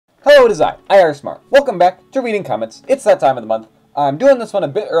Hello, it is I, Smart. Welcome back to Reading Comments. It's that time of the month. I'm doing this one a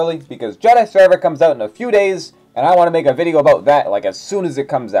bit early because Jedi Survivor comes out in a few days, and I want to make a video about that like as soon as it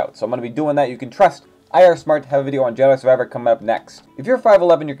comes out. So I'm going to be doing that. You can trust Smart to have a video on Jedi Survivor coming up next. If you're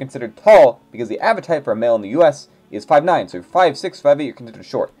 5'11", you're considered tall because the average height for a male in the US is 5'9", so if you're 5'6", 5'8", you're considered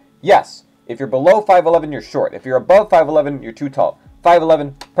short. Yes, if you're below 5'11", you're short. If you're above 5'11", you're too tall.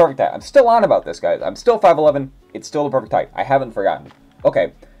 5'11", perfect height. I'm still on about this, guys. I'm still 5'11", it's still the perfect height. I haven't forgotten.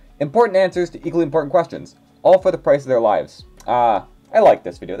 Okay. Important answers to equally important questions, all for the price of their lives. I like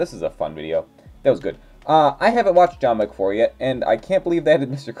this video. This is a fun video. That was good. I haven't watched John Wick 4 yet, and I can't believe they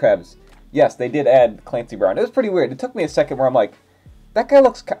added Mr. Krabs. Yes, they did add Clancy Brown. It was pretty weird. It took me a second where I'm like, that guy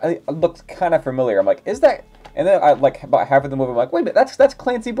looks kind of familiar. I'm like, is that? And then I like about half of the movie, I'm like, wait a minute, that's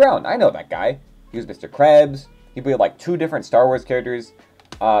Clancy Brown. I know that guy. He was Mr. Krabs. He played like 2 different Star Wars characters.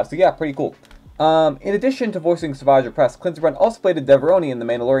 So yeah, pretty cool. In addition to voicing Savage Opress, Clancy Brown also played a Deveroni in The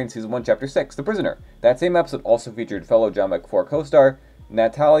Mandalorian Season 1, Chapter 6, The Prisoner. That same episode also featured fellow John Wick 4 co-star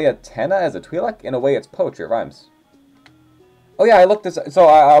Natalia Tena as a Twi'lek. In a way, it's poetry, it rhymes. Oh yeah, I looked this, so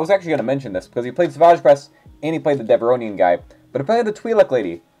I was actually going to mention this, because he played Savage Opress, and he played the Deveronian guy, but apparently the Twi'lek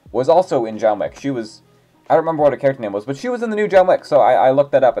lady was also in John Wick. She was, I don't remember what her character name was, but she was in the new John Wick, so I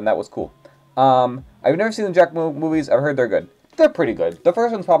looked that up, and that was cool. I've never seen the Jack movies, I've heard they're good. They're pretty good. The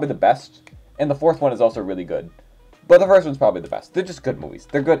first one's probably the best. And the fourth one is also really good. But the first one's probably the best. They're just good movies.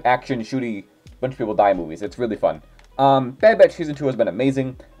 They're good action, shooty, bunch of people die movies. It's really fun. Bad Batch Season 2 has been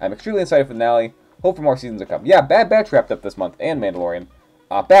amazing. I'm extremely excited for the finale. Hope for more seasons to come. Yeah, Bad Batch wrapped up this month, and Mandalorian.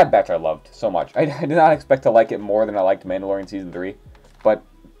 Bad Batch I loved so much. I did not expect to like it more than I liked Mandalorian Season 3. But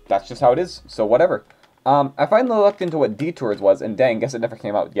that's just how it is, so whatever. I finally looked into what Detours was, and dang, guess it never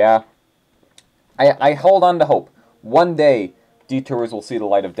came out. Yeah. I hold on to hope. One day, Detours will see the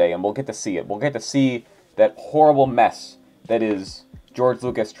light of day, and we'll get to see it. We'll get to see that horrible mess that is George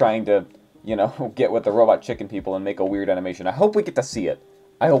Lucas trying to, you know, get with the robot chicken people and make a weird animation. I hope we get to see it.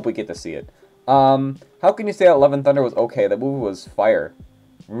 I hope we get to see it. How can you say that Love and Thunder was okay? That movie was fire.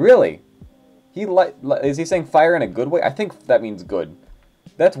 Really? Is he saying fire in a good way? I think that means good.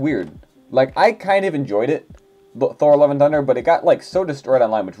 That's weird. Like, I kind of enjoyed it, Thor Love and Thunder, but it got, like, so destroyed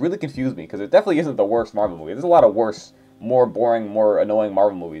online, which really confused me, because it definitely isn't the worst Marvel movie. There's a lot of worse, more boring, more annoying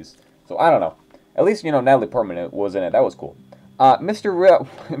Marvel movies. So, I don't know. At least, you know, Natalie Portman was in it. That was cool.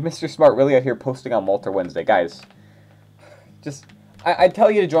 Mr. Smart really out here posting on Malta Wednesday. Guys, just, I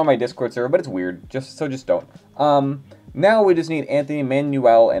tell you to join my Discord server, but it's weird. Just don't. Now we just need Anthony,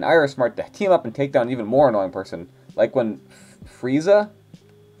 Manuel, and Ira Smart to team up and take down an even more annoying person. Like when Frieza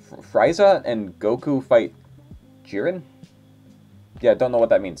and Goku fight Jiren? Yeah, don't know what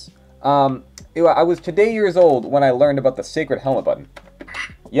that means. I was today years old when I learned about the sacred helmet button.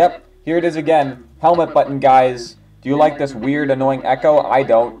 Yep, here it is again. Helmet button, guys. Do you like this weird, annoying echo? I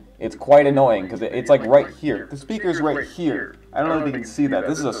don't. It's quite annoying, because it's like right here. The speaker's right here. I don't know if you can see that.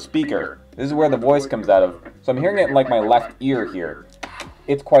 This is a speaker. This is where the voice comes out of. So I'm hearing it in like my left ear here.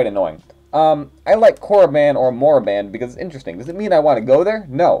 It's quite annoying. I like Korriban or Morriban because it's interesting. Does it mean I want to go there?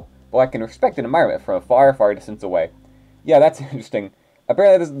 No. But I can respect an environment from a far, far distance away. Yeah, that's interesting.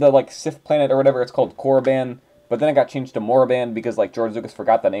 Apparently this is the, like, Sith planet or whatever, it's called Korriban, but then it got changed to Morriban because, like, George Lucas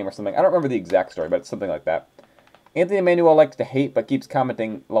forgot the name or something. I don't remember the exact story, but it's something like that. Anthony Emmanuel likes to hate, but keeps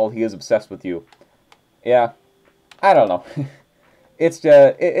commenting, lol, he is obsessed with you. Yeah, I don't know. It's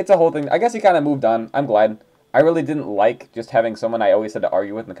a whole thing. I guess he kind of moved on. I'm glad. I really didn't like just having someone I always had to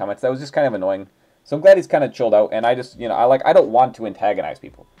argue with in the comments. That was just kind of annoying. So I'm glad he's kind of chilled out, and I just, you know, I don't want to antagonize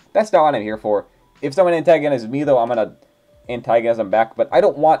people. That's not what I'm here for. If someone antagonizes me, though, I'm going to antagonize them back, but I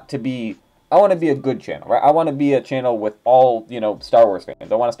don't want to be, I want to be a good channel, right? I want to be a channel with all, you know, Star Wars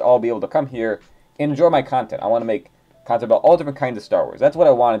fans. I want us to all be able to come here and enjoy my content. I want to make content about all different kinds of Star Wars. That's what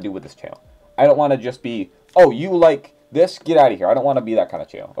I want to do with this channel. I don't want to just be, oh, you like this? Get out of here. I don't want to be that kind of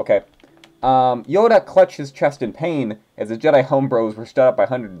channel, okay? Yoda clutched his chest in pain as the Jedi homebros were stood up by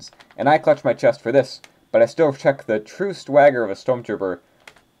hundreds, and I clutched my chest for this, but I still check the true swagger of a stormtrooper.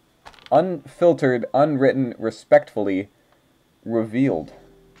 Unfiltered, unwritten, respectfully revealed.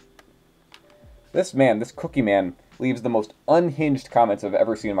 This man, this cookie man, leaves the most unhinged comments I've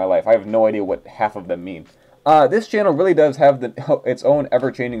ever seen in my life. I have no idea what half of them mean. This channel really does have its own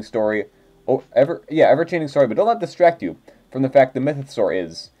ever-changing story. Ever-changing story, but don't let it distract you from the fact the mythosaur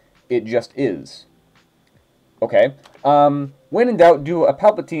is. It just is. Okay. When in doubt, do a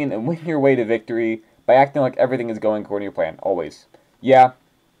Palpatine and win your way to victory by acting like everything is going according to your plan. Always. Yeah.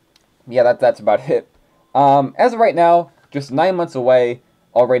 Yeah, that's about it. As of right now, just 9 months away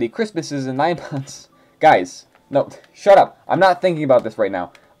already. Christmas is in 9 months. Guys, no, shut up. I'm not thinking about this right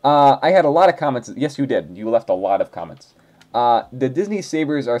now. I had a lot of comments. Yes, you did. You left a lot of comments. The Disney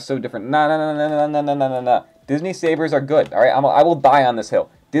sabers are so different. No. Disney sabers are good. All right, I will die on this hill.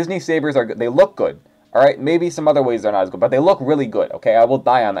 Disney sabers are good. They look good. All right, maybe some other ways they're not as good, but they look really good. Okay, I will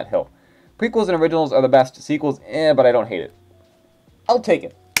die on that hill. Prequels and originals are the best. Sequels, but I don't hate it. I'll take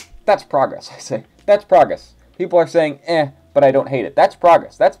it. That's progress, I say. That's progress. People are saying, but I don't hate it. That's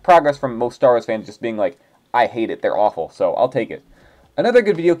progress. That's progress from most Star Wars fans just being like, I hate it. They're awful. So I'll take it. Another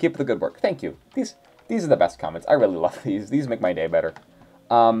good video. Keep up the good work. Thank you. These are the best comments. I really love these. These make my day better.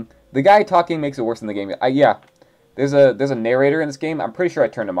 The guy talking makes it worse in the game. Yeah. There's a narrator in this game. I'm pretty sure I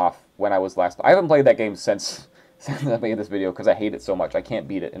turned him off when I was last. I haven't played that game since I made this video because I hate it so much. I can't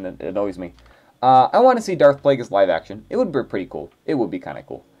beat it and it annoys me. I want to see Darth Plagueis live action. It would be pretty cool. It would be kind of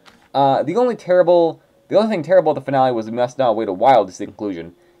cool. The only thing terrible at the finale was we must not wait a while to see the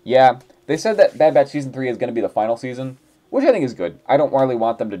conclusion. Yeah, they said that Bad Batch Season 3 is going to be the final season, which I think is good. I don't really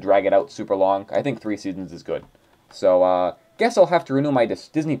want them to drag it out super long. I think 3 seasons is good. So, guess I'll have to renew my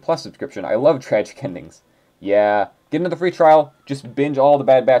Disney Plus subscription. I love tragic endings. Yeah, get into the free trial. Just binge all the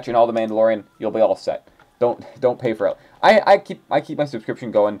Bad Batch and all the Mandalorian. You'll be all set. Don't pay for it. I keep my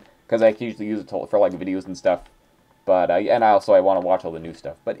subscription going because I usually use it for like videos and stuff. But and I want to watch all the new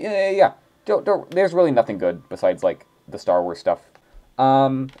stuff. But yeah. There's really nothing good besides like the Star Wars stuff.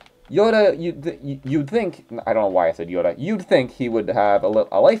 Yoda, you'd think, I don't know why I said Yoda. You'd think he would have a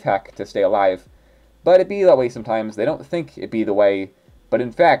life hack to stay alive, but it be that way sometimes. They don't think it be the way, but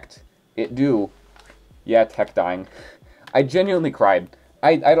in fact, it do. Yeah, Tech dying. I genuinely cried.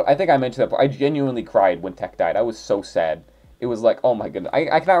 I think I mentioned that, but I genuinely cried when Tech died. I was so sad. It was like, oh my goodness.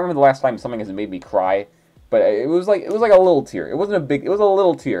 I cannot remember the last time something has made me cry, but it was like a little tear. It wasn't a big. It was a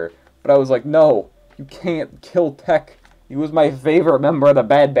little tear. But I was like, no, you can't kill Tech. He was my favorite member of the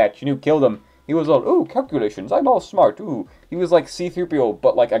Bad Batch, and you killed him. He was all, ooh, calculations, I'm all smart, ooh. He was like C-3PO,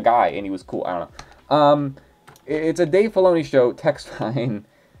 but like a guy, and he was cool, I don't know. It's a Dave Filoni show, Tech's fine.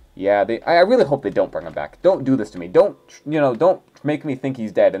 Yeah, I really hope they don't bring him back. Don't do this to me. Don't make me think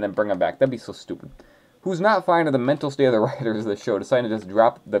he's dead and then bring him back. That'd be so stupid. Who's not fine are the mental state of the writers of the show, deciding to just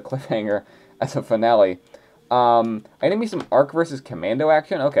drop the cliffhanger as a finale. I need me some Ark versus Commando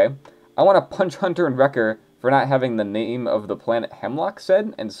action. Okay. I want to punch Hunter and Wrecker for not having the name of the planet Hemlock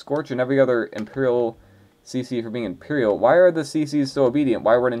said, and Scorch and every other Imperial CC for being Imperial. Why are the CCs so obedient?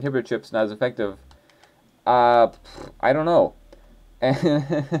 Why were inhibitor chips not as effective? I don't know.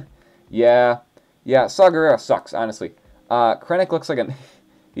 yeah, Saw Gerrera sucks, honestly. Krennic looks like an...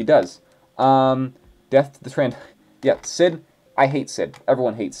 he does. Death to the trend. Yeah, Sid. I hate Sid.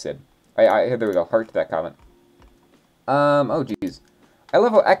 Everyone hates Sid. There we go. Heart to that comment. Oh jeez. I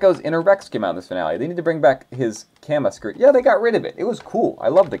love how Echo's Inner Rex came out in this finale. They need to bring back his Kama skirt. Yeah, they got rid of it. It was cool. I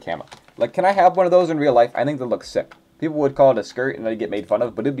love the Kama. Like, can I have one of those in real life? I think they look sick. People would call it a skirt and they'd get made fun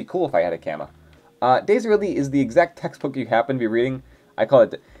of, but it'd be cool if I had a Kama. Daisy Ridley is the exact textbook you happen to be reading. I call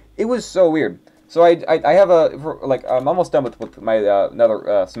it... It was so weird. So I have I'm almost done with my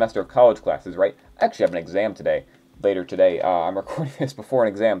another semester of college classes, right? I actually have an exam today. Later today. I'm recording this before an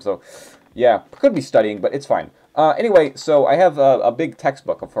exam, so... Yeah, could be studying, but it's fine. Anyway, so I have a big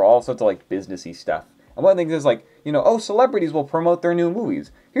textbook for all sorts of, like, businessy stuff. And one of the things is, like, oh, celebrities will promote their new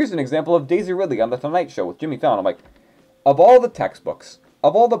movies. Here's an example of Daisy Ridley on The Tonight Show with Jimmy Fallon. I'm like, of all the textbooks,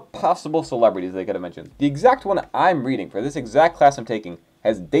 of all the possible celebrities they could have mentioned, the exact one I'm reading for this exact class I'm taking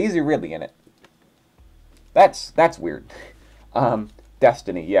has Daisy Ridley in it. That's weird.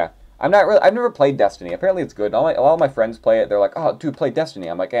 Destiny, yeah. I've never played Destiny. Apparently it's good. All my friends play it. They're like, oh, dude, play Destiny.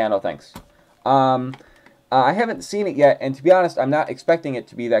 I'm like, yeah, no thanks. I haven't seen it yet, and to be honest, I'm not expecting it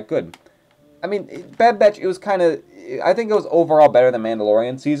to be that good. I mean, Bad Batch, it was kind of... I think it was overall better than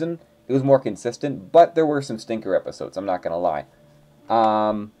Mandalorian season. It was more consistent, but there were some stinker episodes, I'm not going to lie.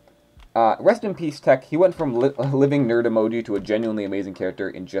 Rest in peace, Tech. He went from living nerd emoji to a genuinely amazing character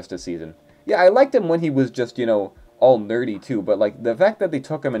in just a season. Yeah, I liked him when he was just, all nerdy too, but like the fact that they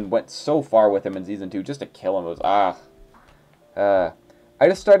took him and went so far with him in season 2 just to kill him was I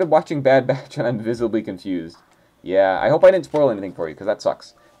just started watching Bad Batch and I'm visibly confused. Yeah, I hope I didn't spoil anything for you because that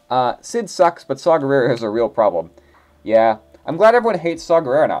sucks. Sid sucks, but Saw Gerrera is a real problem. Yeah, I'm glad everyone hates Saw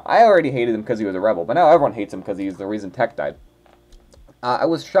Gerrera now. I already hated him because he was a rebel, but now everyone hates him because he's the reason Tech died. I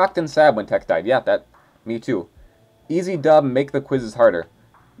was shocked and sad when Tech died. Yeah, me too. Easy dub, make the quizzes harder.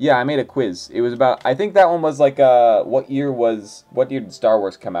 Yeah, I made a quiz. It was about, I think that one was like, what year did Star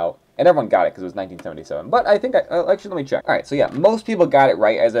Wars come out? And everyone got it because it was 1977. But I think, actually, let me check. Alright, so yeah, most people got it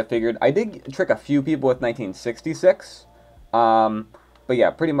right, as I figured. I did trick a few people with 1966. But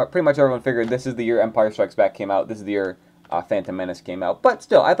yeah, pretty much everyone figured this is the year Empire Strikes Back came out. This is the year Phantom Menace came out. But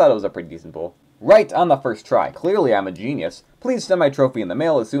still, I thought it was a pretty decent poll. Right on the first try. Clearly, I'm a genius. Please send my trophy in the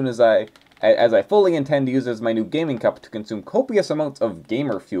mail as soon as I as I fully intend to use it as my new gaming cup to consume copious amounts of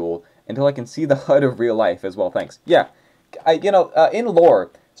gamer fuel until I can see the HUD of real life as well. Thanks. Yeah, in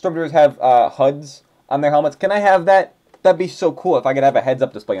lore, Stormtroopers have HUDs on their helmets. Can I have that? That'd be so cool if I could have a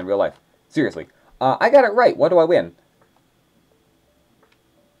heads-up display in real life. Seriously. I got it right. What do I win?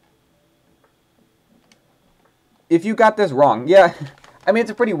 If you got this wrong, yeah. I mean,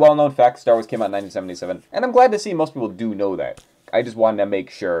 it's a pretty well-known fact. Star Wars came out in 1977, and I'm glad to see most people do know that. I just wanted to make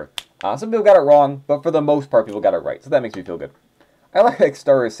sure. Some people got it wrong, but for the most part, people got it right, so that makes me feel good. I like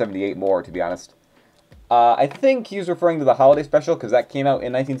Star Wars 78 more, to be honest. I think he was referring to the holiday special, because that came out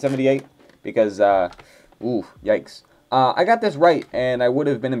in 1978, because, ooh, yikes. I got this right, and I would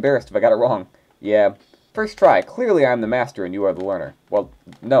have been embarrassed if I got it wrong. Yeah. First try. Clearly I'm the master and you are the learner. Well,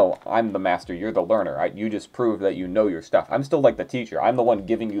 no, I'm the master, you're the learner. You just proved that you know your stuff. I'm still like the teacher. I'm the one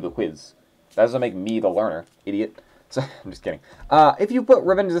giving you the quiz. That doesn't make me the learner, idiot. So, I'm just kidding. If you put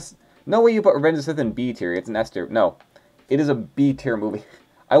Revenge of the Sith... No way you put Revenge of the Sith in B tier. It's an S tier. No. It is a B tier movie.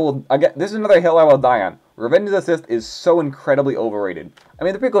 This is another hill I will die on. Revenge of the Sith is so incredibly overrated. I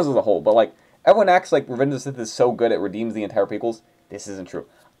mean, the prequels as a whole, but, like, everyone acts like Revenge of the Sith is so good it redeems the entire prequels. This isn't true.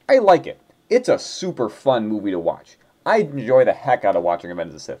 I like it. It's a super fun movie to watch. I enjoy the heck out of watching Revenge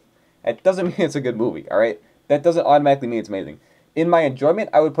of the Sith. That doesn't mean it's a good movie, alright? That doesn't automatically mean it's amazing. In my enjoyment,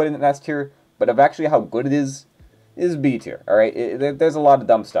 I would put it in an S tier, but of actually how good it is B tier, alright? There's a lot of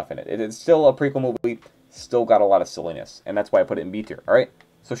dumb stuff in it. It's still a prequel movie, still got a lot of silliness, and that's why I put it in B tier, alright?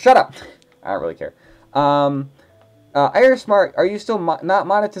 So shut up! I don't really care. Smart, are you still not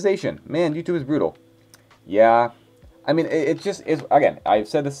monetization? Man, YouTube is brutal. Yeah. I mean, it just is, again, I've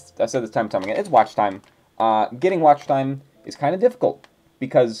said this time and time again, it's watch time. Getting watch time is kind of difficult,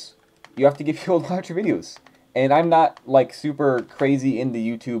 because you have to give people to watch your videos. And I'm not, like, super crazy into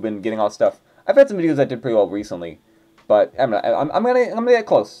YouTube and getting all that stuff. I've had some videos that did pretty well recently, but I'm gonna get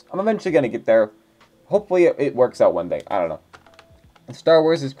close. I'm eventually gonna get there. Hopefully it works out one day. I don't know. Star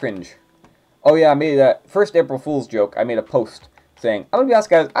Wars is cringe. Oh yeah, I made that first April Fool's joke. I made a post saying, I'm gonna be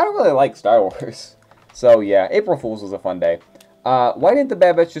honest, guys, I don't really like Star Wars. So yeah, April Fool's was a fun day. Why didn't the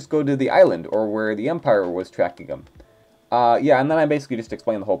Bad Batch just go to the island, or where the Empire was tracking them? Yeah, and then I basically just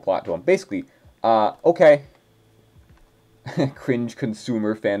explained the whole plot to him. Basically, okay. Cringe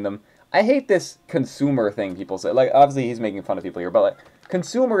consumer fandom. I hate this consumer thing people say. Like, obviously he's making fun of people here, but like,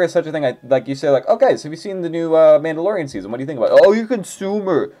 consumer is such a thing. Like, you say, like, oh guys, have you seen the new Mandalorian season? What do you think about it? Oh, you're a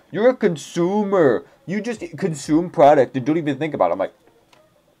consumer. You're a consumer. You just consume product and don't even think about it. I'm like,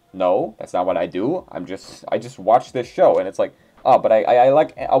 no, that's not what I do. I just watch this show, and it's like, oh, but I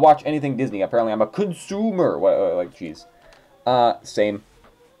watch anything Disney. Apparently, I'm a consumer. What, like, jeez. Same.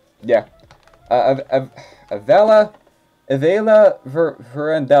 Yeah. Avela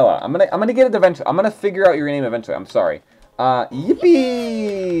Verandella. I'm gonna get it eventually. I'm gonna figure out your name eventually. I'm sorry.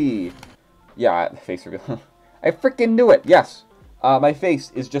 Yippee! Yeah, face reveal. I freaking knew it. Yes. My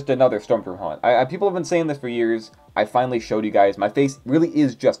face is just another Stormtrooper helmet. People have been saying this for years. I finally showed you guys. My face really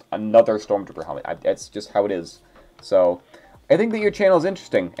is just another Stormtrooper helmet. That's just how it is. So, I think that your channel is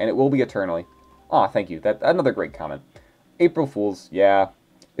interesting, and it will be eternally. Aw, thank you. Another great comment. April Fools. Yeah.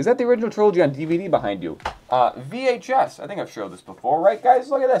 Is that the original trilogy on DVD behind you? VHS. I think I've showed this before, right, guys?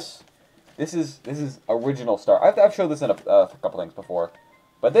 Look at this. This is original Star. I've showed this in a couple things before,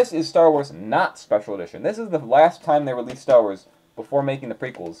 but this is Star Wars not Special Edition. This is the last time they released Star Wars before making the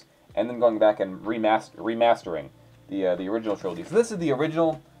prequels, and then going back and remastering the original trilogy. So this is the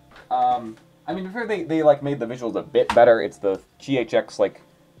original. I mean, before they like made the visuals a bit better. It's the GHX like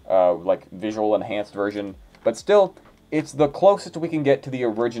visual enhanced version, but still, it's the closest we can get to the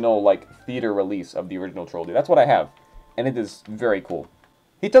original like theater release of the original trilogy. That's what I have, and it is very cool.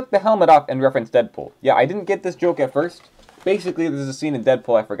 He took the helmet off and referenced Deadpool. Yeah, I didn't get this joke at first. Basically, there's a scene in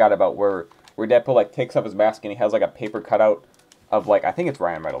Deadpool I forgot about where Deadpool like takes off his mask and he has like a paper cutout of like, I think it's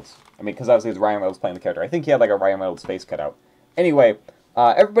Ryan Reynolds. I mean, because obviously it's Ryan Reynolds playing the character. I think he had like a Ryan Reynolds face cutout. Anyway,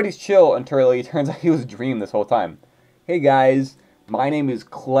 everybody's chill until it turns out he was Dream this whole time. Hey guys, my name is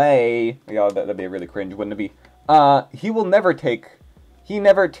Clay. Yeah, that'd be really cringe, wouldn't it be? He never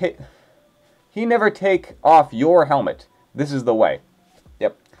take off your helmet. This is the way.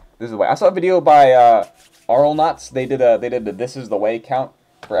 Yep, this is the way. I saw a video by Arlnuts. They did a This Is the Way count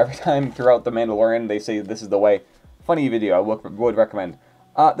for every time throughout the Mandalorian they say This Is the Way. Funny video. I would recommend.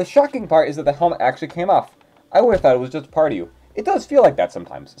 The shocking part is that the helmet actually came off. I would have thought it was just a part of you. It does feel like that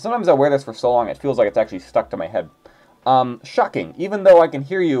sometimes. Sometimes I wear this for so long it feels like it's actually stuck to my head. Shocking. Even though I can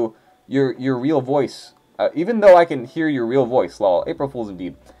hear your real voice. Even though I can hear your real voice, lol. April Fools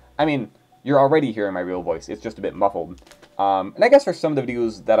indeed. I mean, you're already hearing my real voice. It's just a bit muffled. And I guess for some of the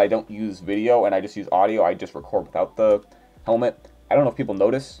videos that I don't use video and I just use audio, I just record without the helmet. I don't know if people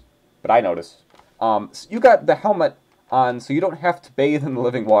notice. but I notice. So you got the helmet on, so you don't have to bathe in the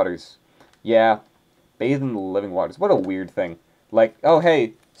living waters. Yeah, bathe in the living waters. What a weird thing. Like, oh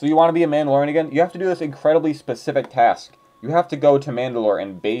hey, so you want to be a Mandalorian again? You have to do this incredibly specific task. You have to go to Mandalore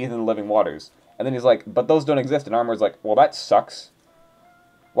and bathe in the living waters. And then he's like, but those don't exist. And Armor's like, well, that sucks.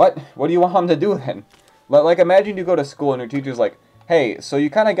 What? What do you want him to do then? Like, imagine you go to school and your teacher's like, hey, so you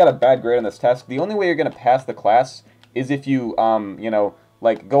kind of got a bad grade on this test. The only way you're going to pass the class is if you, you know,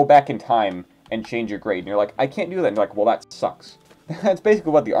 like, go back in time and change your grade. And you're like, I can't do that. And you're like, well, that sucks. That's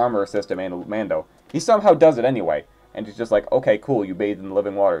basically what the Armor says to Mando. He somehow does it anyway. And he's just like, okay, cool, you bathed in the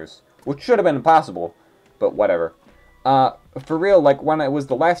living waters. Which should have been impossible, but whatever. For real, like, when it was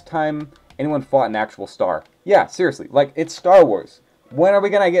the last time anyone fought an actual star. Yeah, seriously, like, it's Star Wars. When are we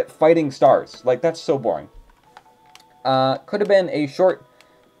gonna get fighting stars? Like, that's so boring. Could have been a short,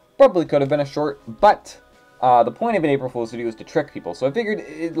 probably could have been a short, but the point of an April Fool's video is to trick people. So I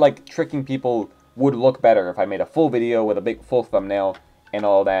figured, like, tricking people would look better if I made a full video with a big full thumbnail and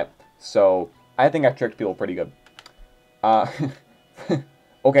all that. So I think I tricked people pretty good.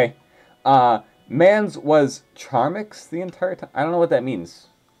 Okay. Mans was Charmix the entire time? I don't know what that means.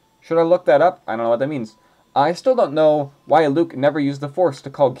 Should I look that up? I don't know what that means. I still don't know why Luke never used the Force to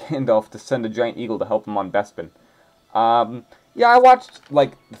call Gandalf to send a giant eagle to help him on Bespin. Yeah, I watched,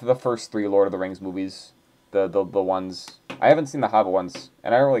 like, the first 3 Lord of the Rings movies. The ones. I haven't seen the Hobbit ones,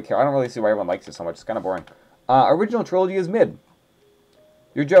 and I don't really care. I don't really see why everyone likes it so much. It's kind of boring. Original trilogy is mid.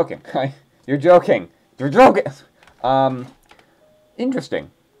 You're joking. You're joking. You're joking!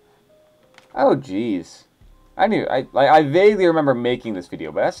 Interesting. Oh, jeez. I vaguely remember making this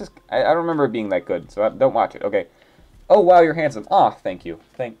video, but that's just, I don't remember it being that good, so don't watch it. Okay. Oh, wow, you're handsome. Aw, thank you.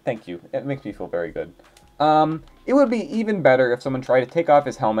 Thank you. It makes me feel very good. It would be even better if someone tried to take off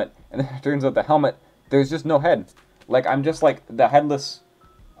his helmet, and then it turns out the helmet, there's just no head. Like, I'm just like the headless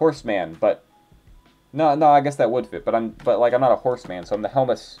horseman, but no, I guess that would fit, but I'm not a horseman, so I'm the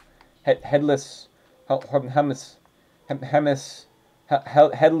headless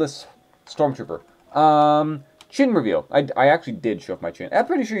stormtrooper. Chin reveal. I actually did show off my chin. I'm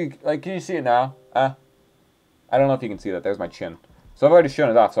pretty sure you, like, can you see it now? I don't know if you can see that. There's my chin. So I've already shown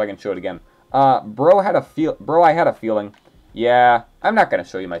it off, so I can show it again. Bro, I had a feeling. Yeah, I'm not gonna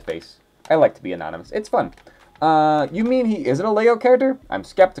show you my face. I like to be anonymous. It's fun. You mean he isn't a Lego character? I'm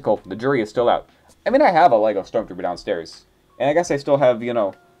skeptical. The jury is still out. I mean, I have a Lego Stormtrooper downstairs. And I guess I still have, you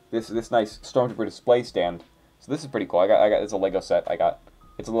know, this nice Stormtrooper display stand. So this is pretty cool. I got it's a Lego set I got.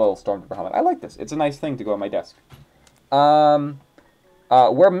 It's a little Stormtrooper helmet. I like this. It's a nice thing to go on my desk.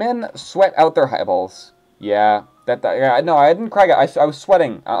 Where men sweat out their eyeballs. Yeah, yeah, no, I didn't cry. I was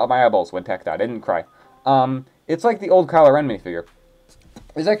sweating out my eyeballs when Tech died. I didn't cry. It's like the old Kylo Ren minifigure.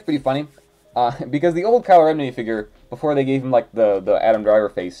 It's actually pretty funny. Because the old Kylo Ren minifigure, before they gave him, like, the Adam Driver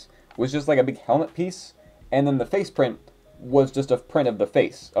face, was just like a big helmet piece, and then the face print was just a print of the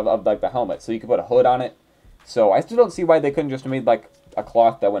face, of like, the helmet, so you could put a hood on it. So I still don't see why they couldn't just have made, like, a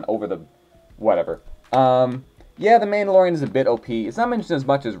cloth that went over the whatever. Yeah, the Mandalorian is a bit OP. It's not mentioned as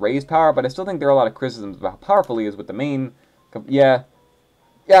much as Rey's power, but I still think there are a lot of criticisms about how powerful he is with the main. Yeah,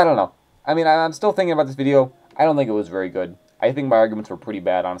 I don't know. I mean, I'm still thinking about this video. I don't think it was very good. I think my arguments were pretty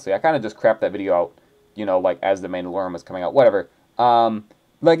bad, honestly. I kind of just crapped that video out, you know, like, as the Mandalorian was coming out. Whatever.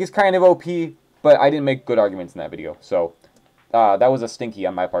 Like, it's kind of OP, but I didn't make good arguments in that video. So, that was a stinky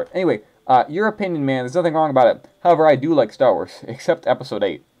on my part. Anyway, your opinion, man. There's nothing wrong about it. However, I do like Star Wars, except Episode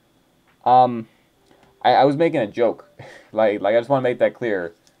 8. I was making a joke. like, I just want to make that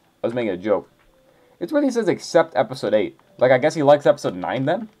clear. I was making a joke. It's where he says except Episode 8. Like, I guess he likes Episode 9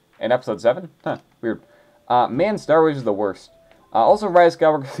 then? And Episode 7? Huh, weird. Man, Star Wars is the worst. Also, Rise of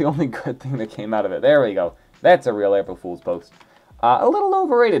Skywalker is the only good thing that came out of it. There we go. That's a real April Fool's post. A little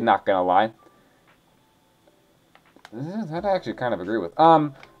overrated, not gonna lie. That I actually kind of agree with.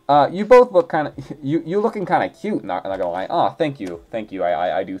 You both look kind of... You looking kind of cute, not gonna lie. Oh, thank you. Thank you.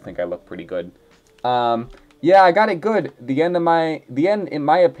 I do think I look pretty good. Yeah, I got it good. The end, in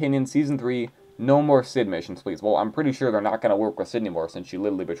my opinion, Season 3, no more Sid missions, please. Well, I'm pretty sure they're not gonna work with Sid anymore since she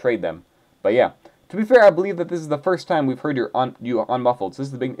literally betrayed them. But yeah. To be fair, I believe that this is the first time we've heard you unmuffled. So this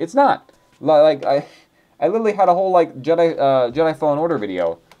is the big... It's not. Like, I literally had a whole, like, Jedi Fallen Order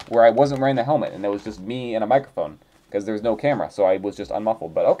video where I wasn't wearing the helmet, and it was just me and a microphone, because there's no camera, so I was just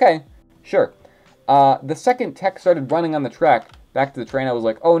unmuffled. But okay, sure. The second Tech started running on the track, back to the train, I was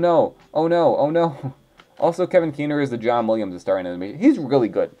like, oh no, oh no, oh no. Also, Kevin Keener is the John Williams of Star Animation. He's really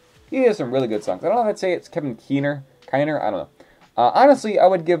good. He has some really good songs. I don't know if I'd say it's Kevin Keener, I don't know. Honestly, I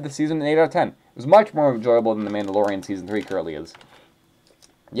would give the season an 8 out of 10. It was much more enjoyable than The Mandalorian Season 3 currently is.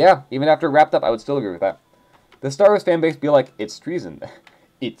 Yeah, even after it wrapped up, I would still agree with that. The Star Wars fanbase be like, it's treason.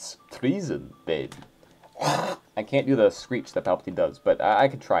 It's treason, babe. I can't do the screech that Palpatine does, but I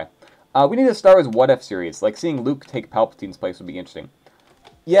could try. We need a Star Wars What If series. Like, seeing Luke take Palpatine's place would be interesting.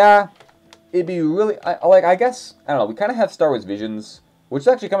 Yeah, it'd be really... I guess, I don't know, we kind of have Star Wars Visions, which is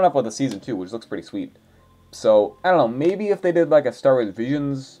actually coming up with a Season 2, which looks pretty sweet. So, I don't know, maybe if they did, like, a Star Wars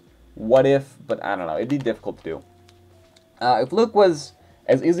Visions What If, but I don't know, it'd be difficult to do. If Luke was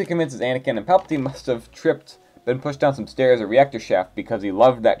as easily convinced as Anakin, and Palpatine must have tripped, been pushed down some stairs or reactor shaft because he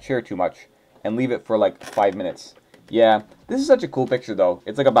loved that chair too much, and leave it for, like, 5 minutes. Yeah, this is such a cool picture, though.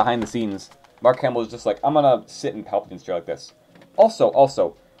 It's like a behind the scenes. Mark Hamill is just like, I'm gonna sit in Palpatine's chair like this.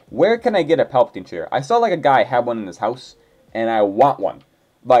 Also, where can I get a Palpatine chair? I saw, like, a guy have one in his house, and I want one.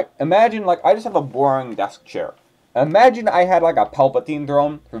 Like, imagine, like, I just have a boring desk chair. Imagine I had, like, a Palpatine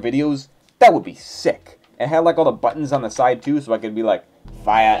throne for videos. That would be sick. And had, like, all the buttons on the side, too, so I could be like,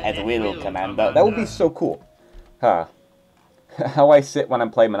 fire at will, Commander. That would be so cool. Huh. How I sit when I'm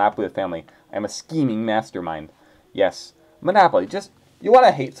playing Monopoly with family. I'm a scheming mastermind. Yes. Monopoly. Just, you want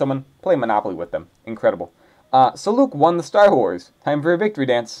to hate someone? Play Monopoly with them. Incredible. So Luke won the Star Wars. Time for a victory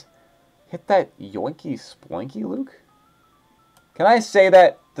dance. Hit that yoinky sploinky, Luke? Can I say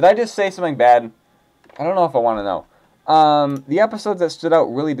that? Did I just say something bad? I don't know if I want to know. The episodes that stood out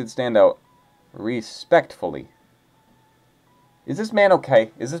really did stand out. Respectfully. Is this man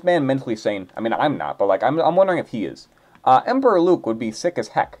okay? Is this man mentally sane? I mean, I'm not, but like, I'm wondering if he is. Emperor Luke would be sick as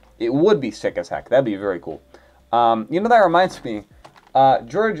heck. It would be sick as heck. That'd be very cool. You know, that reminds me.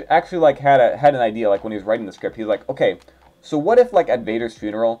 George actually like had an idea, like when he was writing the script. He was like, okay, so what if like at Vader's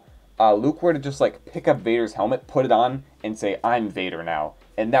funeral, Luke were to just like pick up Vader's helmet, put it on, and say, "I'm Vader now,"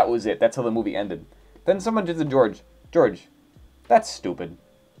 and that was it. That's how the movie ended. Then someone just said, George, that's stupid.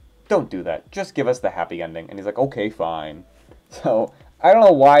 Don't do that. Just give us the happy ending. And he's like, okay, fine. So, I don't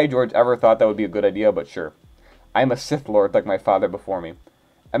know why George ever thought that would be a good idea, but sure. I'm a Sith Lord like my father before me.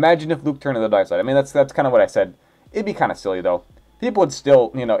 Imagine if Luke turned to the dark side. I mean, that's kind of what I said. It'd be kind of silly, though. People would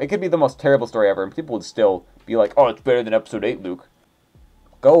still, you know, it could be the most terrible story ever, and people would still be like, oh, it's better than Episode 8, Luke.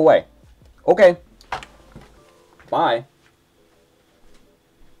 Go away. Okay. Bye.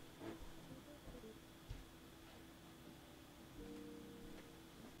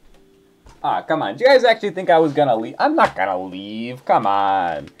 Ah, come on. Do you guys actually think I was gonna leave? I'm not gonna leave. Come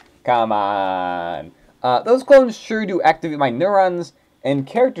on. Come on. Those clones sure do activate my neurons, and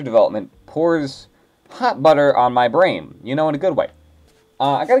character development pours hot butter on my brain. You know, in a good way.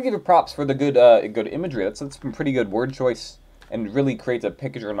 I gotta give you props for the good imagery. That's some pretty good word choice, and really creates a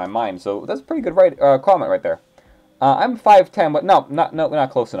picture in my mind. So that's a pretty good comment right there. I'm 5'10", but no,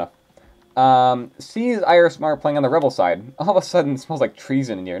 not close enough. Sees Iris Smart playing on the rebel side. All of a sudden, it smells like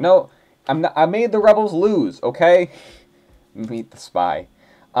treason in here. No. I made the rebels lose, okay? Meet the spy.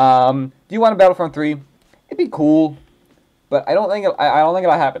 Do you want a Battlefront 3? It'd be cool, but I don't think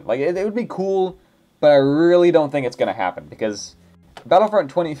it'll happen. Like it would be cool, but I really don't think it's gonna happen because Battlefront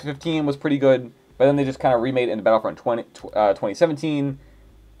 2015 was pretty good, but then they just kind of remade it into Battlefront 2017,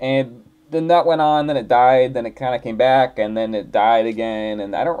 and then that went on, then it died, then it kind of came back, and then it died again,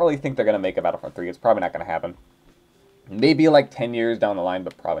 and I don't really think they're gonna make a Battlefront 3. It's probably not gonna happen. Maybe like 10 years down the line,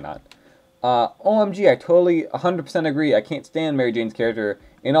 but probably not. OMG, I totally 100% agree. I can't stand Mary Jane's character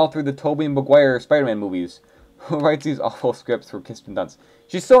in all through the Tobey Maguire Spider-Man movies. Who writes these awful scripts for Kirsten Dunst?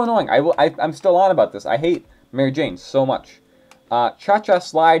 She's so annoying. I'm still on about this. I hate Mary Jane so much. Cha-cha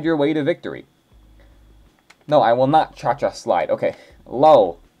slide your way to victory. No, I will not cha-cha slide. Okay.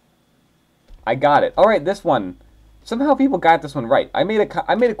 Low. I got it. Alright, this one. Somehow people got this one right. I made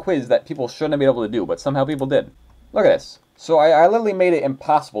a quiz that people shouldn't have been able to do, but somehow people did. Look at this. So I literally made it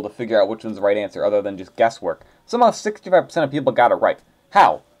impossible to figure out which one's the right answer other than just guesswork. Somehow 65% of people got it right.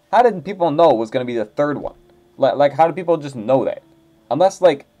 How? How did people know it was going to be the third one? Like, how do people just know that? Unless,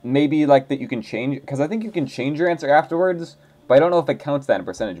 like, maybe, like, that you can change... Because I think you can change your answer afterwards, but I don't know if it counts that in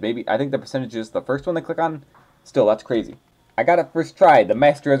percentage. Maybe, I think the percentage is the first one they click on. Still, that's crazy. I got it first try. The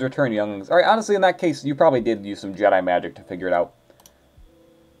master has returned, younglings. Alright, honestly, in that case, you probably did use some Jedi magic to figure it out.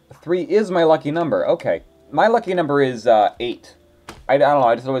 3 is my lucky number. Okay. My lucky number is 8. I don't know,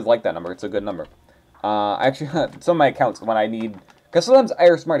 I just always like that number. It's a good number. Actually, some of my accounts, when I need... Because sometimes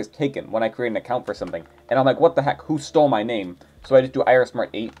Iris Smart is taken when I create an account for something. And I'm like, what the heck? Who stole my name? So I just do Iris Smart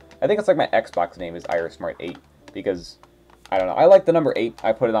 8. I think it's like my Xbox name is Iris Smart 8. Because, I don't know. I like the number 8.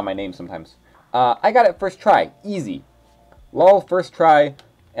 I put it on my name sometimes. I got it first try. Easy. Lol, first try.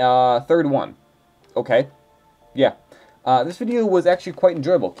 Third one. Okay. Yeah. This video was actually quite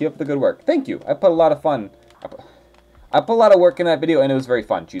enjoyable. Keep up the good work. Thank you. I put a lot of fun. I put a lot of work in that video, and it was very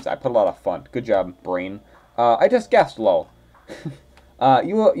fun. Jeez, I put a lot of fun. Good job, brain. I just guessed, lol.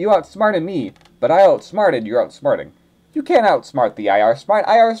 You outsmarted me, but I outsmarted your outsmarting. You can't outsmart the IR smart.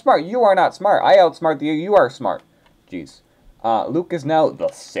 IR smart. You are not smart. I outsmart the you are smart. Jeez. Luke is now the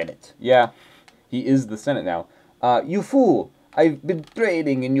Senate. Yeah, he is the Senate now. You fool. I've been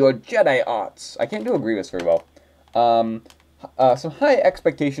trading in your Jedi arts. I can't do a Grievous very well. Some high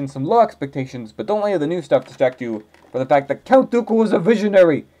expectations, some low expectations, but don't let the new stuff distract you from the fact that Count Dooku was a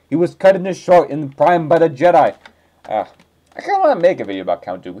visionary. He was cut in his short in Prime by the Jedi. I kind of want to make a video about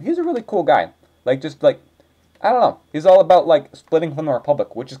Count Dooku. He's a really cool guy. Like, just like, I don't know. He's all about, like, splitting from the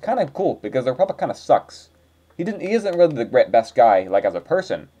Republic, which is kind of cool, because the Republic kind of sucks. He isn't really the best guy, like, as a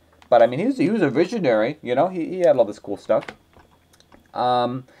person. But, I mean, he was a visionary, you know? He had all this cool stuff.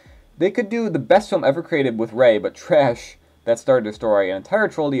 They could do the best film ever created with Rey, but trash that started the story. An entire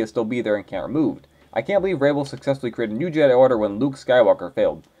trilogy is still be there and can't removed. I can't believe Rey will successfully create a new Jedi Order when Luke Skywalker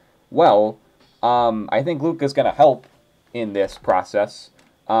failed. Well, I think Luke is going to help in this process.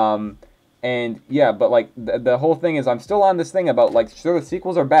 And, yeah, but, like, the whole thing is I'm still on this thing about, like, sure, the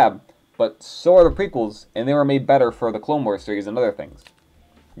sequels are bad, but so are the prequels, and they were made better for the Clone Wars series and other things.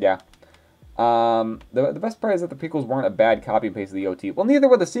 Yeah. The best part is that the prequels weren't a bad copy and paste of the OT. Well, neither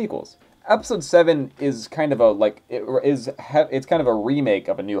were the sequels. Episode 7 is kind of a, like, it's kind of a remake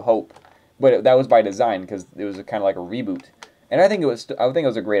of A New Hope, but that was by design, because it was kind of like a reboot. And I think it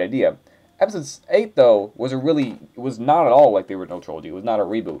was a great idea. Episode 8, though, was not at all like the original trilogy. It was not a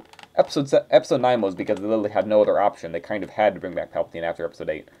reboot. Episode 9 was because they literally had no other option. They kind of had to bring back Palpatine after Episode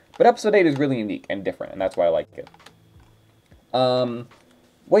 8. But Episode 8 is really unique and different, and that's why I like it.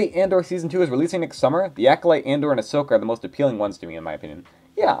 Wait, Andor Season 2 is releasing next summer? The Acolyte, Andor, and Ahsoka are the most appealing ones to me, in my opinion.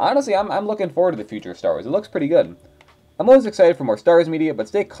 Yeah, honestly, I'm looking forward to the future of Star Wars. It looks pretty good. I'm always excited for more Star Wars media, but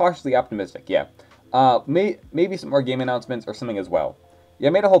stay cautiously optimistic, yeah. Maybe some more game announcements or something as well. Yeah,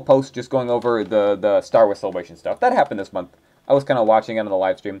 I made a whole post just going over the Star Wars Celebration stuff. That happened this month. I was kind of watching it on the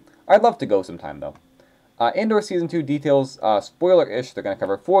live stream. I'd love to go sometime, though. Andor Season 2 details, spoiler-ish, they're going to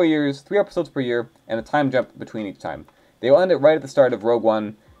cover 4 years, 3 episodes per year, and a time jump between each time. They will end it right at the start of Rogue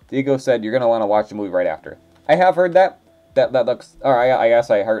One. Diego said you're going to want to watch the movie right after. I have heard that. That looks... Alright, I guess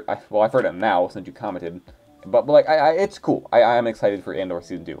I heard... Well, I've heard it now since you commented. But like, it's cool. I am excited for Andor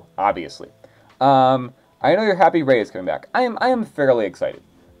Season 2, obviously. I know you're happy Rey is coming back. I am fairly excited.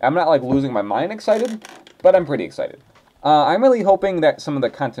 I'm not, like, losing my mind excited, but I'm pretty excited. I'm really hoping that some of the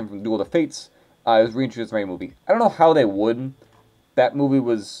content from Duel of the Fates is reintroduced in the Rey movie. I don't know how they would. That movie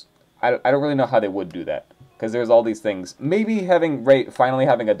was... I don't really know how they would do that. Because there's all these things. Maybe having Rey finally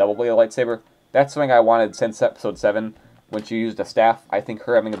having a double-bladed lightsaber. That's something I wanted since Episode 7. When she used a staff, I think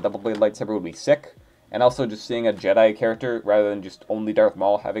her having a double-bladed lightsaber would be sick. And also just seeing a Jedi character, rather than just only Darth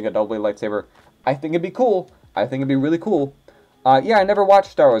Maul having a double-bladed lightsaber, I think it'd be cool. I think it'd be really cool. Yeah, I never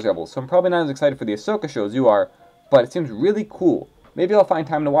watched Star Wars Rebels, so I'm probably not as excited for the Ahsoka show as you are, but it seems really cool. Maybe I'll find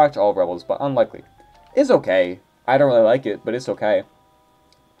time to watch all of Rebels, but unlikely. It's okay. I don't really like it, but it's okay.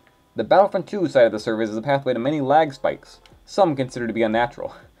 The Battlefront 2 side of the service is a pathway to many lag spikes, some considered to be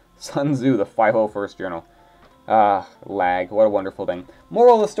unnatural. Sun Tzu, the 501st Journal. Lag, what a wonderful thing.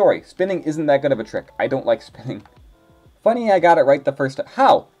 Moral of the story, spinning isn't that good of a trick. I don't like spinning. Funny I got it right the first time.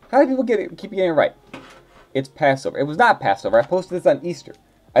 How? How do people keep getting it right? It's Passover. It was not Passover. I posted this on Easter.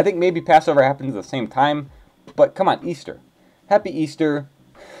 I think maybe Passover happens at the same time, but come on, Easter. Happy Easter.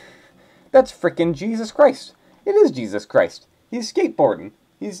 That's frickin' Jesus Christ. It is Jesus Christ. He's skateboarding.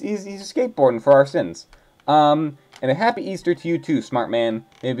 He's skateboarding for our sins. And a happy Easter to you too, smart man.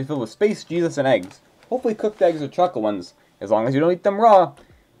 May it be filled with space, Jesus, and eggs. Hopefully cooked eggs or chocolate ones, as long as you don't eat them raw.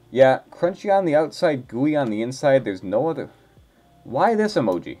 Yeah, crunchy on the outside, gooey on the inside. There's no other... Why this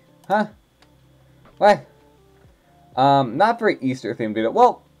emoji? Huh? What? Not very Easter-themed video.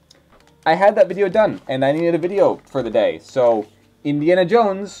 Well, I had that video done, and I needed a video for the day. So, Indiana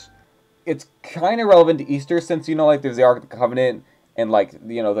Jones, it's kind of relevant to Easter, since, you know, like, there's the Ark of the Covenant, and, like,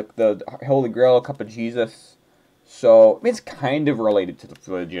 you know, the Holy Grail, Cup of Jesus. So, it's kind of related to the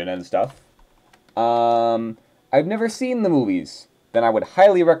religion and stuff. I've never seen the movies. Then I would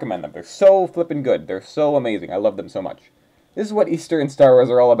highly recommend them. They're so flippin' good. They're so amazing. I love them so much. This is what Easter and Star Wars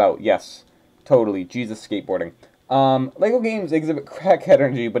are all about. Yes, totally. Jesus skateboarding. Lego games exhibit crackhead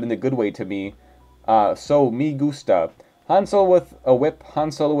energy, but in a good way to me. So me gusta. Han Solo with a whip,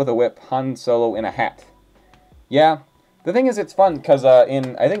 Han Solo with a whip, Han Solo in a hat. Yeah, the thing is, it's fun because I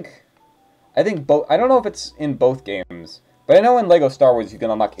think both. I don't know if it's in both games, but I know in Lego Star Wars you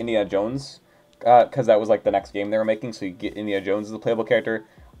can unlock Indiana Jones. Because that was like the next game they were making, so you get Indiana Jones as a playable character.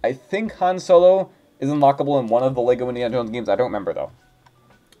 I think Han Solo is unlockable in one of the Lego Indiana Jones games. I don't remember, though.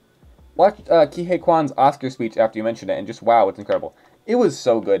 Watch Kihei Kwan's Oscar speech after you mentioned it, and just wow, it's incredible. It was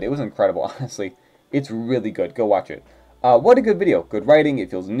so good. It was incredible, honestly. It's really good. Go watch it. What a good video. Good writing. It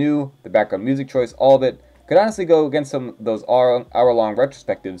feels new. The background music choice, all of it. Could honestly go against some of those hour-long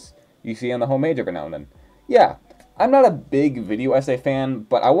retrospectives you see on the homepage every now and then. Yeah, I'm not a big video essay fan,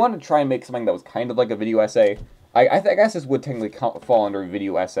 but I wanted to try and make something that was kind of like a video essay. I guess this would technically fall under a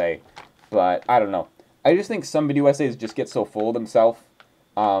video essay, but I don't know. I just think some video essays just get so full of themselves.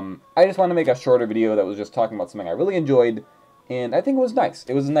 I just wanted to make a shorter video that was just talking about something I really enjoyed, and I think it was nice.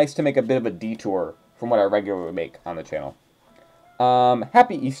 It was nice to make a bit of a detour from what I regularly make on the channel.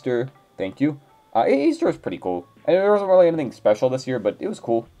 Happy Easter, thank you. Easter was pretty cool. There wasn't really anything special this year, but it was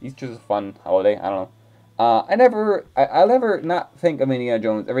cool. Easter's a fun holiday, I don't know. I'll never not think of Indiana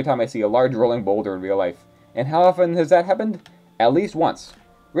Jones every time I see a large rolling boulder in real life. And how often has that happened? At least once.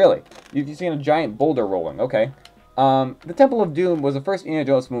 Really. You've seen a giant boulder rolling, okay. The Temple of Doom was the first Indiana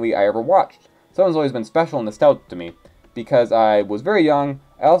Jones movie I ever watched. Someone's always been special and nostalgic to me. Because I was very young,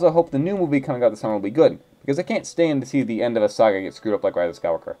 I also hope the new movie coming out this summer will be good. Because I can't stand to see the end of a saga get screwed up like Rise of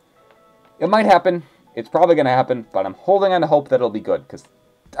Skywalker. It might happen. It's probably going to happen. But I'm holding on to hope that it'll be good. Because,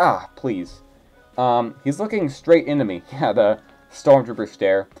 please. He's looking straight into me. Yeah, the Stormtrooper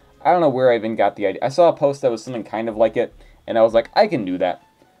stare. I don't know where I even got the idea. I saw a post that was something kind of like it. And I was like, I can do that.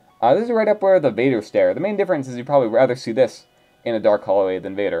 This is right up where the Vader stare. The main difference is you'd probably rather see this in a dark hallway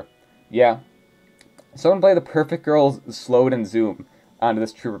than Vader. Yeah. Someone play the perfect girls slowed and zoom onto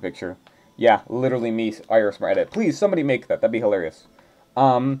this trooper picture. Yeah, literally me, Iris Edit. Please, somebody make that. That'd be hilarious.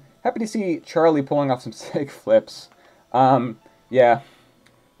 Happy to see Charlie pulling off some sick flips. Yeah.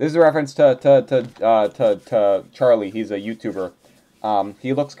 This is a reference to Charlie. He's a YouTuber.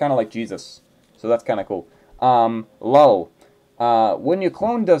 He looks kind of like Jesus. So that's kind of cool. Lol. When your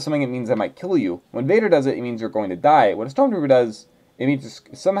clone does something, it means I might kill you. When Vader does it, it means you're going to die. When a Stormtrooper does, it means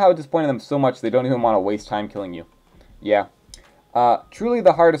just somehow disappointing them so much they don't even want to waste time killing you. Yeah. Truly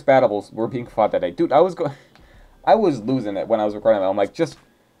the hardest battles were being fought that day. Dude, I was losing it when I was recording it. I'm like,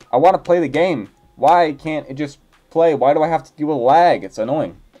 I want to play the game. Why can't it just play? Why do I have to deal with lag? It's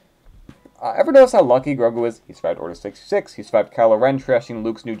annoying. Ever notice how lucky Grogu is? He survived Order 66. He survived Kylo Ren trashing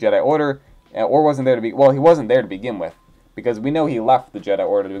Luke's new Jedi Order. Or wasn't there to be... Well, he wasn't there to begin with. Because we know he left the Jedi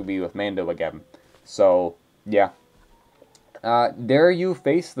Order to be with Mando again. So, yeah. Dare you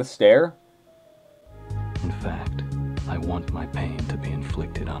face the stare? In fact, I want my pain to be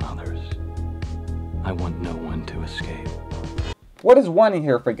inflicted on others. I want no one to escape. What is one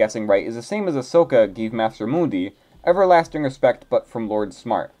here for guessing right is the same as Ahsoka gave Master Mundi, everlasting respect but from Lord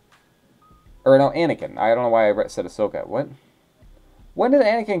Smart. Or no, Anakin. I don't know why I said Ahsoka. What? When did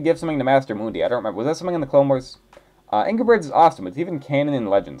Anakin give something to Master Mundi? I don't remember. Was that something in the Clone Wars? Angry Birds is awesome. It's even canon in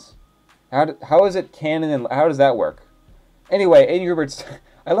Legends. How is it canon and how does that work? Anyway, Angry Birds...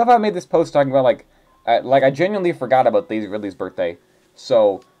 I love how I made this post talking about, like I genuinely forgot about Daisy Ridley's birthday.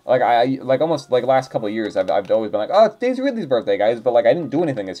 So, almost last couple of years, I've always been like, oh, it's Daisy Ridley's birthday, guys. But, I didn't do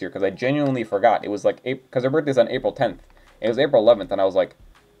anything this year because I genuinely forgot. It was, because her birthday's on April 10th. It was April 11th, and I was like,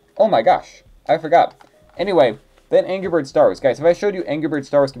 oh my gosh, I forgot. Anyway, then Angry Birds Star Wars. Guys, if I showed you Angry Birds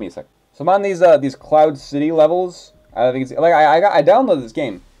Star Wars, give me a sec. So I'm on these Cloud City levels. I think it's, I downloaded this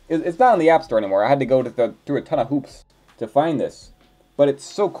game. It's not on the App Store anymore. I had to go through a ton of hoops to find this. But it's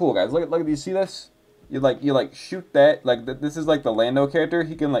so cool, guys. Look at, you see this? You shoot that, this is the Lando character.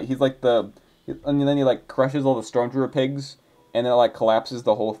 He can, he's and then he, crushes all the Stormtrooper pigs, and then it, collapses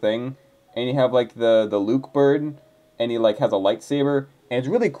the whole thing. And you have, the Luke bird, and he, has a lightsaber, and it's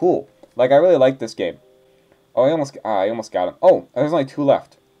really cool. I really like this game. Oh, I almost got him. Oh, there's only 2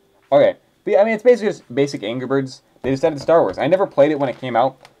 left. Okay. But, I mean, it's basically just basic Angry Birds. They just added Star Wars. I never played it when it came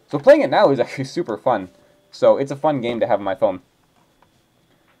out, so playing it now is actually super fun. So, it's a fun game to have on my phone.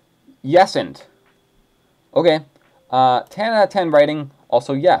 Yesn't. Okay. 10 out of 10 writing,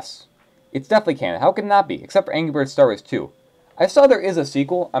 also yes. It's definitely canon. How could it not be? Except for Angry Birds Star Wars 2. I saw there is a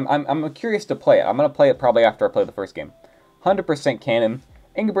sequel. I'm curious to play it. I'm going to play it probably after I play the first game. 100% canon.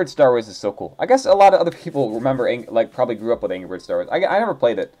 Angry Birds Star Wars is so cool. I guess a lot of other people remember, probably grew up with Angry Birds Star Wars. I never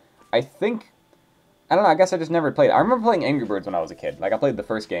played it. I don't know, I guess I just never played it. I remember playing Angry Birds when I was a kid. I played the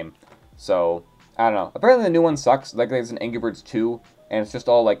first game. So, I don't know. Apparently the new one sucks. There's an Angry Birds 2, and it's just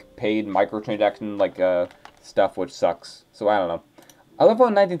all, paid microtransaction, stuff, which sucks. So, I don't know. I love how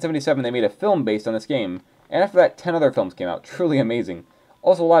in 1977 they made a film based on this game, and after that, 10 other films came out. Truly amazing.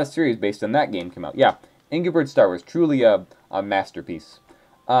 Also, a lot of series based on that game came out. Yeah, Angry Birds Star Wars, truly a masterpiece.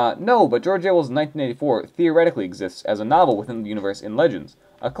 No, but George Orwell's 1984 theoretically exists as a novel within the universe in Legends.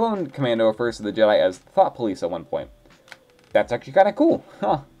 A clone commando refers to the Jedi as thought police at one point. That's actually kind of cool.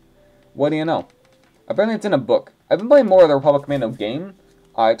 Huh. What do you know? Apparently it's in a book. I've been playing more of the Republic Commando game.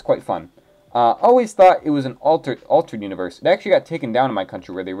 It's quite fun. Always thought it was an altered universe. It actually got taken down in my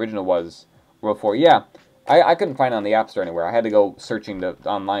country where the original was before. Yeah, I couldn't find it on the App Store anywhere. I had to go searching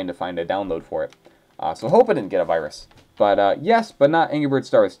online to find a download for it. So hope I didn't get a virus. But yes, but not Angry Birds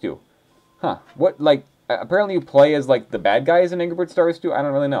Star Wars 2. Huh. What, like, apparently you play as, like, the bad guys in Angry Birds Star Wars 2? I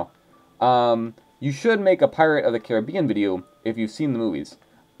don't really know. You should make a Pirate of the Caribbean video if you've seen the movies.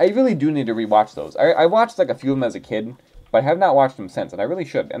 I really do need to rewatch those. I watched, like, a few of them as a kid, but I have not watched them since, and I really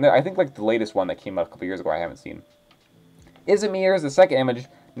should. And I think, like, the latest one that came out a couple years ago I haven't seen. Is it me, or is the second image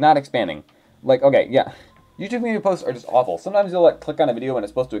not expanding? Like, okay, yeah. YouTube video posts are just awful. Sometimes you'll, like, click on a video and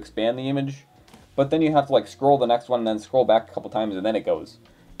it's supposed to expand the image, but then you have to, like, scroll the next one and then scroll back a couple times and then it goes.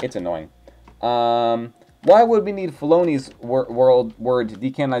 It's annoying. Why would we need Filoni's word to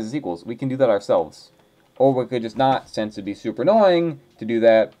decanonize the sequels? We can do that ourselves. Or we could just not, since it'd be super annoying to do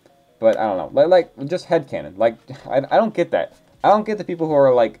that. But I don't know. Like just headcanon. Like, I don't get that. I don't get the people who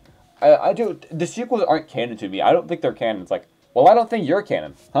are like, the sequels aren't canon to me. I don't think they're canon. It's like, well, I don't think you're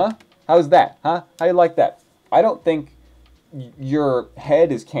canon. Huh? How's that? Huh? How you like that? I don't think your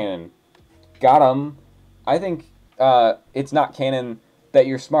head is canon. Got 'em. I think it's not canon that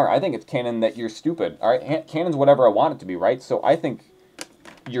you're smart. I think it's canon that you're stupid. All right, canon's whatever I want it to be, right? So I think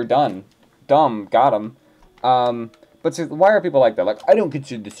you're dumb. Got 'em. But so why are people like that? Like, I don't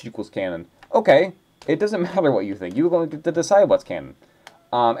consider the sequels canon. Okay, it doesn't matter what you think. You're going to decide what's canon.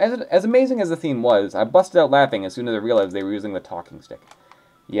 As amazing as the theme was, I busted out laughing as soon as I realized they were using the talking stick.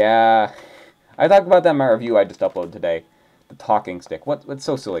 Yeah, I talked about that in my review I just uploaded today. The talking stick. What's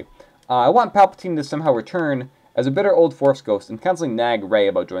so silly? I want Palpatine to somehow return as a bitter old Force ghost and constantly nag Rey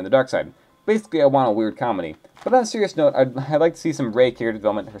about joining the dark side. Basically, I want a weird comedy. But on a serious note, I'd like to see some Rey character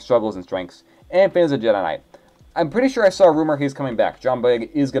development, her struggles and strengths, and Finn as a Jedi Knight. I'm pretty sure I saw a rumor he's coming back. John Boyega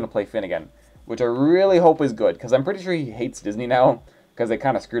is going to play Finn again, which I really hope is good, because I'm pretty sure he hates Disney now, because they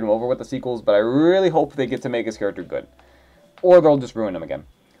kind of screwed him over with the sequels, but I really hope they get to make his character good. Or they'll just ruin him again.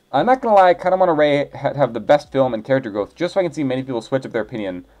 I'm not going to lie, I kind of want to Rey have the best film and character growth, just so I can see many people switch up their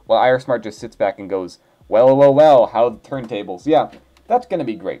opinion, while Ira Smart just sits back and goes, well, how the turntables. Yeah, that's going to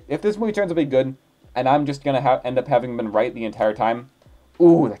be great. If this movie turns out to be good, and I'm just going to end up having been right the entire time,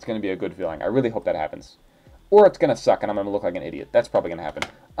 ooh, that's going to be a good feeling. I really hope that happens. Or it's going to suck and I'm going to look like an idiot. That's probably going to happen.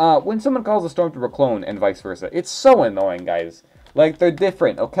 When someone calls a Stormtrooper a clone and vice versa, it's so annoying, guys. Like, they're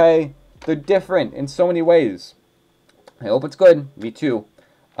different, okay? They're different in so many ways. I hope it's good. Me too.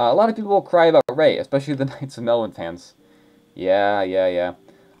 A lot of people will cry about Rey, especially the Knights of Melvin fans. Yeah.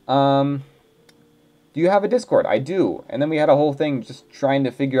 Do you have a Discord? I do. And then we had a whole thing just trying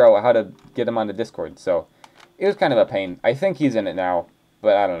to figure out how to get him on the Discord. So, it was kind of a pain. I think he's in it now,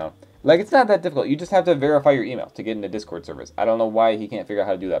 but I don't know. Like, it's not that difficult. You just have to verify your email to get into Discord servers. I don't know why he can't figure out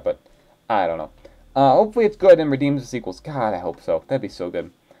how to do that, but I don't know. Hopefully it's good and redeems the sequels. God, I hope so. That'd be so good.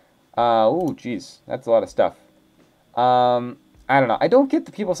 Ooh, jeez. That's a lot of stuff. I don't know. I don't get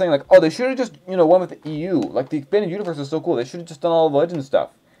the people saying, like, oh, they should have just, went with the EU. Like, the expanded universe is so cool. They should have just done all the Legends stuff.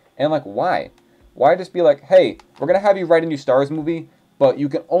 And I'm like, why? Why just be like, hey, we're going to have you write a new Star Wars movie, but you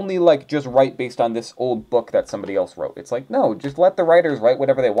can only, like, just write based on this old book that somebody else wrote. It's like, no, just let the writers write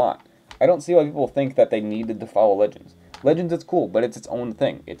whatever they want. I don't see why people think that they needed to follow Legends. Legends is cool, but it's its own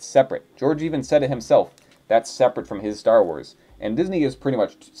thing. It's separate. George even said it himself. That's separate from his Star Wars. And Disney is pretty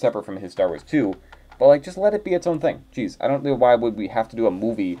much separate from his Star Wars too. But, like, just let it be its own thing. Jeez, I don't know why would we have to do a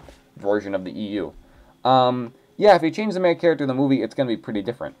movie version of the EU. Yeah, if you change the main character in the movie, it's going to be pretty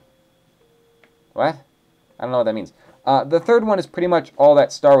different. What? I don't know what that means. The third one is pretty much all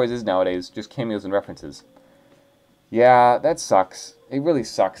that Star Wars is nowadays, just cameos and references. Yeah, that sucks. It really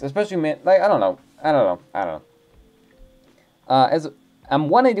sucks. Especially, man, like, I don't know. I'm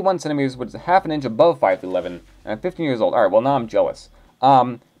 181 centimeters, which is half an inch above 5'11", and I'm 15 years old. Alright, well, now I'm jealous.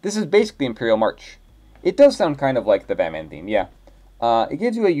 This is basically Imperial March. It does sound kind of like the Batman theme, yeah. It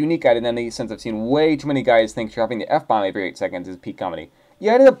gives you a unique identity since I've seen way too many guys think dropping the F-bomb every 8 seconds is peak comedy.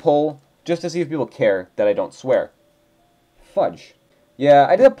 Yeah, I did a poll just to see if people care that I don't swear. Fudge. Yeah,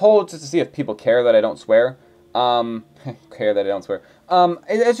 I did a poll just to see if people care that I don't swear. It's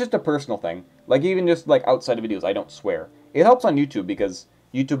just a personal thing. Like, even just, like, outside of videos, I don't swear. It helps on YouTube because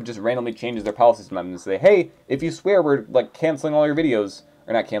YouTube just randomly changes their policy sometimes and say, hey, if you swear, we're, like, canceling all your videos.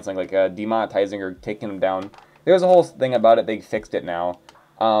 Or not canceling, like, demonetizing or taking them down. There's a whole thing about it. They fixed it now.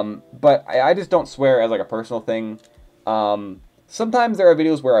 But I just don't swear as, like, a personal thing. Sometimes there are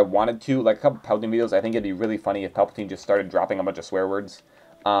videos where I wanted to, like a couple Palpatine videos. I think it'd be really funny if Palpatine just started dropping a bunch of swear words.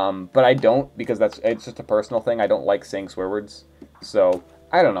 But I don't, because it's just a personal thing. I don't like saying swear words. So,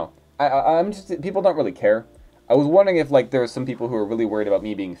 I don't know. I'm just, people don't really care. I was wondering if, like, there were some people who were really worried about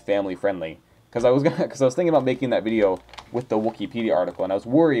me being family friendly. Because I was thinking about making that video with the Wikipedia article, and I was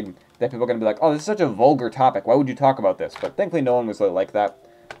worried that people are going to be like, oh, this is such a vulgar topic. Why would you talk about this? But thankfully, no one was really like that.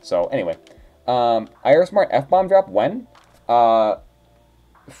 So, anyway. Irismart F-bomb drop when?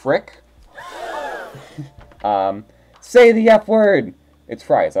 Frick? Say the F word! It's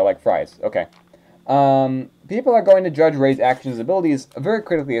fries. I like fries. Okay. People are going to judge Rey's actions and abilities very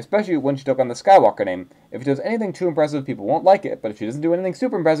critically, especially when she took on the Skywalker name. If she does anything too impressive, people won't like it, but if she doesn't do anything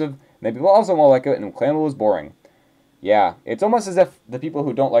super impressive, then people also won't like it and will claim it was boring. Yeah, it's almost as if the people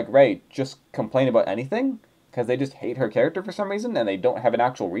who don't like Rey just complain about anything, because they just hate her character for some reason, and they don't have an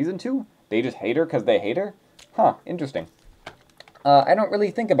actual reason to. They just hate her because they hate her? Huh, interesting. I don't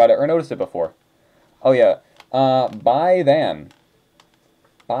really think about it or notice it before. Oh yeah, by then.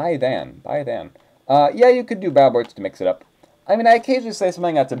 Yeah, you could do bad words to mix it up. I mean, I occasionally say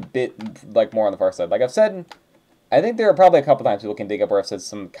something that's a bit, like, more on the far side. Like I've said, I think there are probably a couple times people can dig up where I've said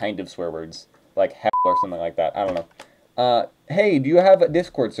some kind of swear words. Like hell or something like that. I don't know. Hey, do you have a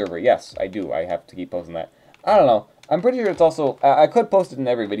Discord server? Yes, I do. I have to keep posting that. I don't know. I'm pretty sure it's also... I could post it in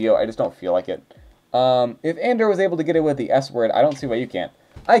every video. I just don't feel like it. If Andrew was able to get it with the S word, I don't see why you can't.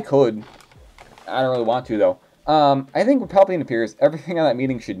 I could. I don't really want to, though. I think when Palpatine appears, everything on that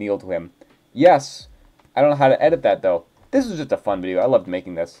meeting should kneel to him. Yes. I don't know how to edit that, though. This was just a fun video. I loved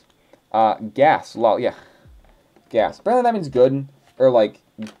making this. Gas. Lol, yeah. Gas. Apparently that means good. Or, like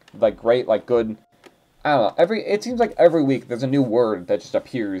great, like good. I don't know. It seems like every week there's a new word that just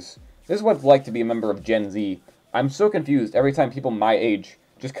appears. This is what it's like to be a member of Gen Z. I'm so confused every time people my age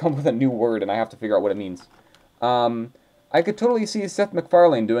just come with a new word and I have to figure out what it means. I could totally see Seth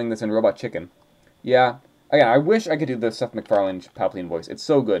MacFarlane doing this in Robot Chicken. Yeah. Again, I wish I could do the Seth MacFarlane Palpatine voice. It's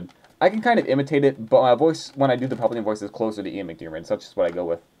so good. I can kind of imitate it, but my voice, when I do the Palpatine voice, is closer to Ian McDiarmid, so that's just what I go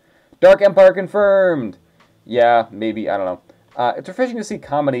with. Dark Empire confirmed! Yeah, maybe, I don't know. It's refreshing to see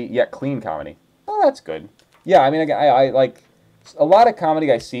comedy, yet clean comedy. Oh, that's good. Yeah, I mean, I like... A lot of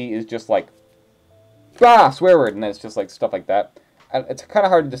comedy I see is just like... swear word, and then it's just like stuff like that. It's kind of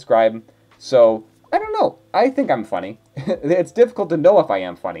hard to describe, so... I don't know. I think I'm funny. It's difficult to know if I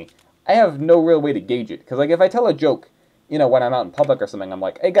am funny. I have no real way to gauge it. Because, like, if I tell a joke, you know, when I'm out in public or something, I'm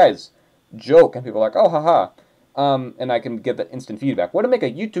like, hey, guys, joke. And people are like, oh, haha. And I can get that instant feedback. When I make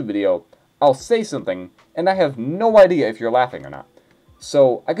a YouTube video, I'll say something, and I have no idea if you're laughing or not.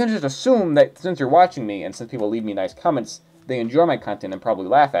 So I can just assume that since you're watching me, and since people leave me nice comments, they enjoy my content and probably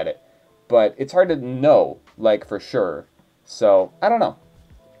laugh at it. But it's hard to know, like, for sure. So, I don't know.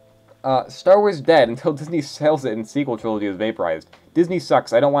 Star Wars dead until Disney sells it and sequel trilogy is vaporized. Disney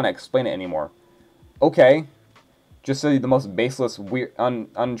sucks, I don't want to explain it anymore. Okay. Just say the most baseless, weird,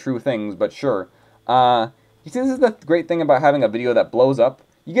 untrue things, but sure. You see, this is the great thing about having a video that blows up.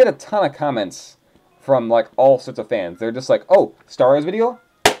 You get a ton of comments from, like, all sorts of fans. They're just like, oh, Star Wars video?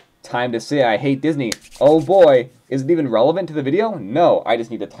 Time to say I hate Disney. Oh boy, is it even relevant to the video? No, I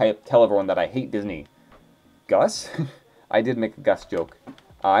just need to tell everyone that I hate Disney. Gus? I did make a Gus joke.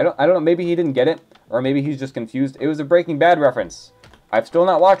 I don't know, maybe he didn't get it, or maybe he's just confused. It was a Breaking Bad reference. I've still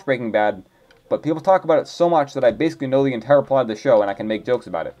not watched Breaking Bad, but people talk about it so much that I basically know the entire plot of the show and I can make jokes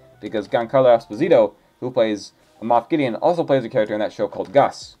about it. Because Giancarlo Esposito, who plays Moff Gideon, also plays a character in that show called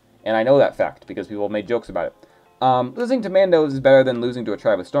Gus. And I know that fact, because people made jokes about it. Losing to Mando is better than losing to a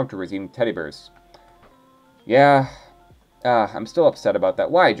tribe of stormtroopers eating teddy bears. Yeah, I'm still upset about that.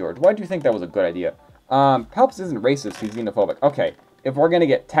 Why, George? Why do you think that was a good idea? Palps isn't racist, he's xenophobic. Okay, if we're gonna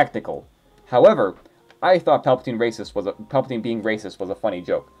get technical. However, I thought Palpatine being racist was a funny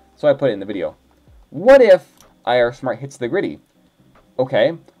joke, so I put it in the video. What if IR Smart hits the gritty?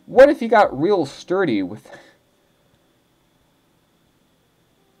 Okay, what if he got real sturdy with...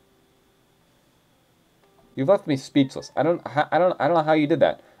 You've left me speechless. I don't know how you did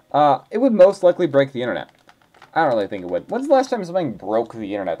that. It would most likely break the internet. I don't really think it would. When's the last time something broke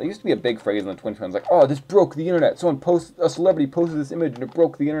the internet? There used to be a big phrase in the Twin Twins, like, oh, this broke the internet. A celebrity posted this image and it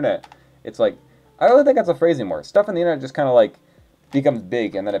broke the internet. It's like, I don't really think that's a phrase anymore. Stuff on the internet just kind of like becomes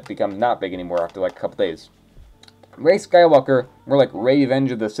big and then it becomes not big anymore after like a couple days. Rey Skywalker, more like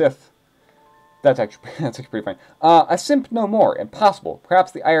Revenge of the Sith. That's actually pretty funny. A simp no more. Impossible.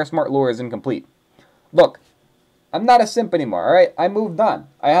 Perhaps the IR Smart lore is incomplete. Look, I'm not a simp anymore, alright? I moved on.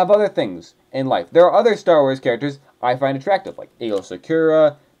 I have other things in life. There are other Star Wars characters I find attractive, like Aayla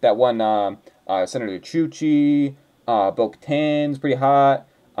Secura, that one, Senator Chuchi, Bo-Katan's pretty hot.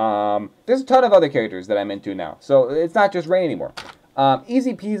 There's a ton of other characters that I'm into now, so it's not just Rey anymore.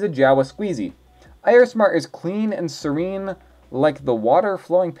 Easy peasy Jawa squeezy. IR Smart is clean and serene, like the water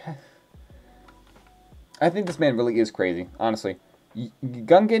flowing past. I think this man really is crazy, honestly.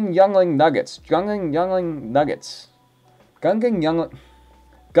 Gungan Youngling Nuggets. Gungan Youngling Nuggets. Gungan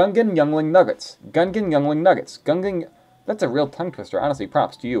Youngling Nuggets. Gungan Youngling Nuggets. Gungan... That's a real tongue twister. Honestly,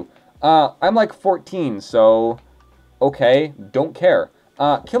 props to you. I'm like 14, so... Okay, don't care.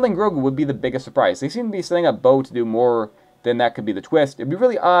 Killing Grogu would be the biggest surprise. They seem to be setting up Bo to do more than that could be the twist. It'd be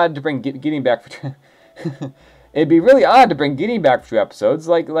really odd to bring Gideon back for... It'd be really odd to bring Gideon back for 2 episodes,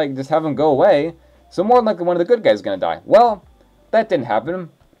 like just have him go away. So more than likely one of the good guys is gonna die. Well, that didn't happen.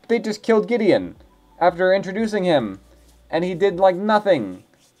 They just killed Gideon after introducing him, and he did like nothing,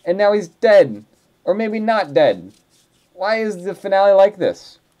 and now he's dead, or maybe not dead. Why is the finale like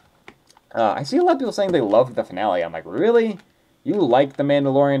this? I see a lot of people saying they loved the finale. I'm like, really? You like the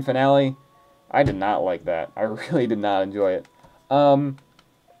Mandalorian finale? I did not like that. I really did not enjoy it.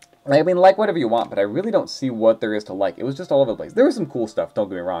 I mean, like whatever you want, but I really don't see what there is to like. It was just all over the place. There was some cool stuff, don't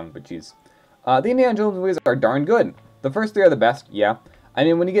get me wrong, but geez. The Indiana Jones movies are darn good. The first 3 are the best, yeah. I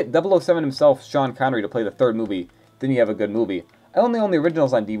mean, when you get 007 himself, Sean Connery, to play the 3rd movie, then you have a good movie. I only own the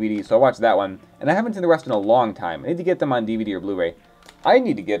originals on DVD, so I watched that one, and I haven't seen the rest in a long time. I need to get them on DVD or Blu-ray. I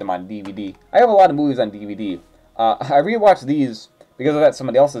need to get them on DVD. I have a lot of movies on DVD. I rewatched these because I was at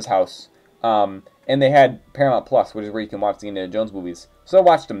somebody else's house, and they had Paramount Plus, which is where you can watch the Indiana Jones movies. So I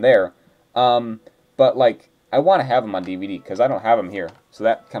watched them there. But, like, I want to have them on DVD, because I don't have them here, so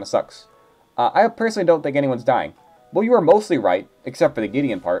that kind of sucks. I personally don't think anyone's dying. Well, you were mostly right, except for the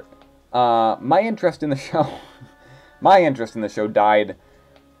Gideon part. My interest in the show... my interest in the show died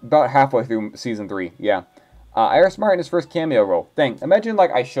about halfway through Season 3, yeah. Ira Smart in his first cameo role. Dang, imagine,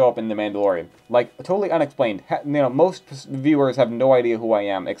 like, I show up in The Mandalorian. Like, totally unexplained. You know, most viewers have no idea who I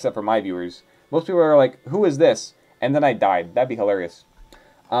am, except for my viewers. Most people are like, who is this? And then I died. That'd be hilarious.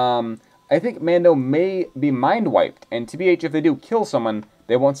 I think Mando may be mind-wiped, and TBH, if they do kill someone,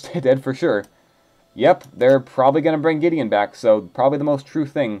 they won't stay dead for sure. Yep, they're probably going to bring Gideon back, so probably the most true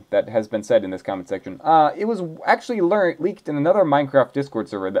thing that has been said in this comment section. It was actually leaked in another Minecraft Discord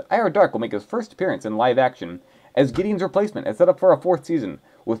server that Ira Dark will make his first appearance in live action as Gideon's replacement and set up for a 4th season,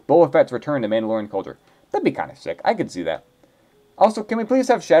 with Boba Fett's return to Mandalorian culture. That'd be kind of sick. I could see that. Also, can we please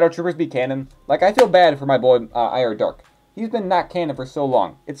have Shadow Troopers be canon? Like, I feel bad for my boy Ira Dark. He's been not canon for so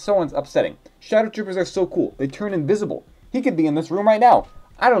long. It's so upsetting. Shadow Troopers are so cool. They turn invisible. He could be in this room right now.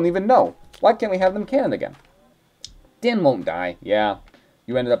 I don't even know. Why can't we have them canon again? Din won't die. Yeah,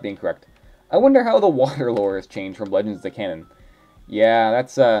 you ended up being correct. I wonder how the water lore has changed from Legends to canon. Yeah,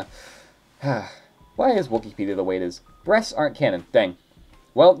 that's, why is Wikipedia the way it is? Breasts aren't canon. Dang.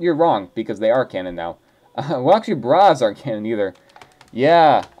 Well, you're wrong, because they are canon now. Well, actually, bras aren't canon either.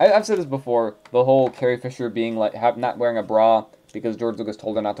 Yeah, I've said this before. The whole Carrie Fisher being, like, not wearing a bra because George Lucas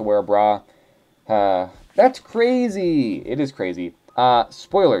told her not to wear a bra. That's crazy. It is crazy.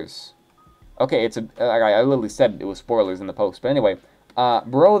 Spoilers. Okay, it's I literally said it was spoilers in the post. But anyway,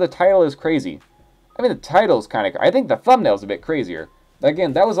 bro, the title is crazy. I mean, the title's kind of... I think the thumbnail's a bit crazier.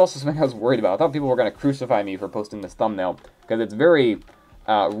 Again, that was also something I was worried about. I thought people were going to crucify me for posting this thumbnail, because it's very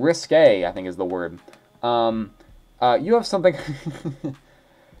risque, I think is the word. You have something...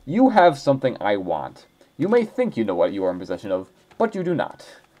 you have something I want. You may think you know what you are in possession of, but you do not.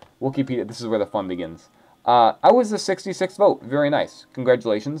 Wikipedia, this is where the fun begins. I was the 66th vote. Very nice.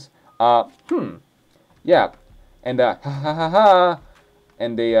 Congratulations. Yeah. And, ha ha ha ha.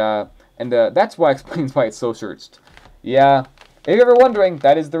 And, that's why explains why it's so searched. Yeah. If you're ever wondering,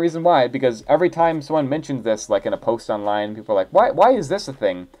 that is the reason why. Because every time someone mentions this, like in a post online, people are like, why is this a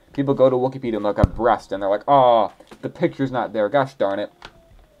thing? People go to Wikipedia and look up breast, and they're like, oh, the picture's not there. Gosh darn it.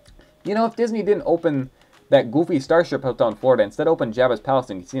 You know, if Disney didn't open that goofy Starship Hotel in Florida, instead opened Jabba's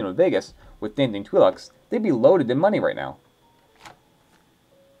Palace and Casino in Vegas with dancing Twi'leks, they'd be loaded in money right now.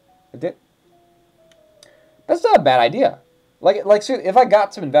 That's not a bad idea. Like, if I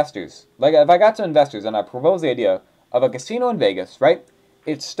got some investors, and I proposed the idea of a casino in Vegas, right?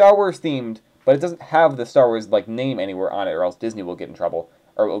 It's Star Wars themed, but it doesn't have the Star Wars like name anywhere on it, or else Disney will get in trouble,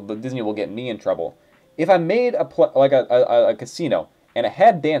 or Disney will get me in trouble. If I made a casino and it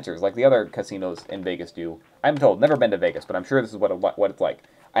had dancers like the other casinos in Vegas do, I'm told, never been to Vegas, but I'm sure this is what it's like.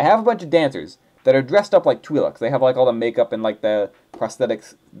 I have a bunch of dancers that are dressed up like Twi'leks. They have like all the makeup and like the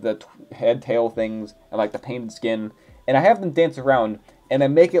prosthetics, the head tail things, and like the painted skin, and I have them dance around, and I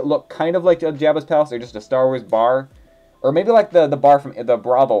make it look kind of like a Jabba's Palace or just a Star Wars bar. Or maybe like the bar from the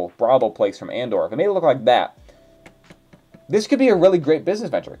brothel place from Andor. If I made it look like that, this could be a really great business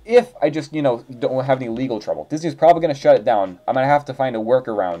venture. If I just, you know, don't have any legal trouble. Disney's probably going to shut it down. I'm going to have to find a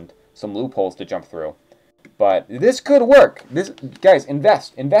workaround, some loopholes to jump through. But this could work. Guys,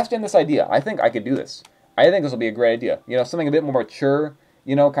 invest in this idea. I think I could do this. I think this will be a great idea. You know, something a bit more mature,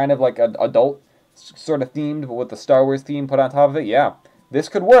 you know, kind of like an adult sort of themed, but with the Star Wars theme put on top of it. Yeah, this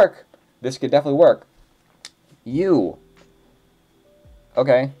could work. This could definitely work.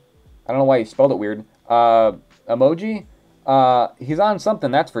 Okay. I don't know why you spelled it weird. Emoji? He's on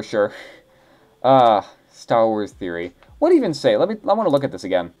something, that's for sure. Star Wars Theory. What do you even say? I want to look at this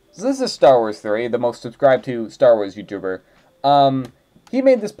again. So this is Star Wars Theory, the most subscribed to Star Wars YouTuber. He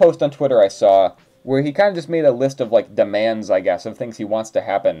made this post on Twitter I saw, where he kind of just made a list of, like, demands, I guess, of things he wants to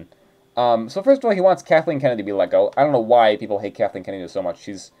happen. So first of all, he wants Kathleen Kennedy to be let go. I don't know why people hate Kathleen Kennedy so much.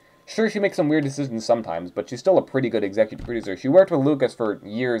 Sure, she makes some weird decisions sometimes, but she's still a pretty good executive producer. She worked with Lucas for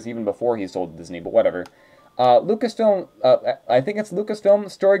years, even before he sold Disney, but whatever. Lucasfilm, I think it's Lucasfilm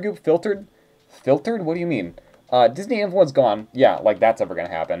Story Group Filtered? Filtered? What do you mean? Disney influence gone. Yeah, like that's ever gonna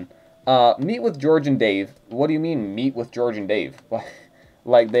happen. Meet with George and Dave. What do you mean, meet with George and Dave?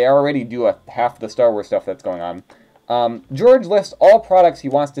 Like, they already do half the Star Wars stuff that's going on. George lists all products he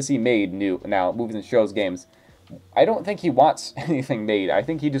wants to see made new. Now, movies and shows, games. I don't think he wants anything made. I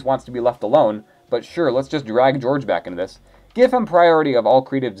think he just wants to be left alone. But sure, let's just drag George back into this. Give him priority of all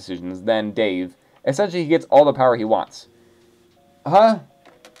creative decisions, then Dave. Essentially, he gets all the power he wants. Huh?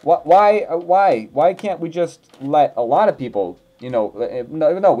 Why can't we just let a lot of people,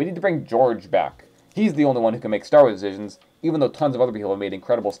 no, we need to bring George back. He's the only one who can make Star Wars decisions, even though tons of other people have made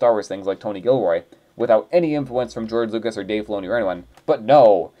incredible Star Wars things like Tony Gilroy, without any influence from George Lucas or Dave Filoni or anyone. But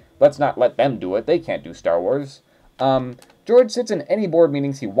no, let's not let them do it. They can't do Star Wars. George sits in any board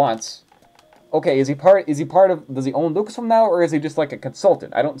meetings he wants. Okay, is he part of, does he own Lucasfilm now, or is he just like a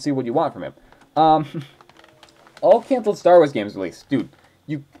consultant? I don't see what you want from him. All canceled Star Wars games released. Dude,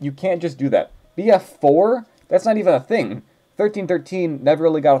 you can't just do that. BF4? That's not even a thing. 1313 never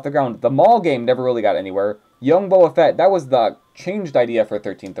really got off the ground. The Maul game never really got anywhere. Young Boba Fett, that was the changed idea for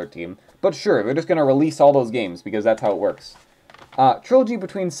 1313. But sure, they're just going to release all those games because that's how it works. Trilogy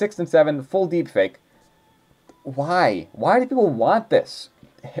between 6 and 7, full deepfake. Why? Why do people want this?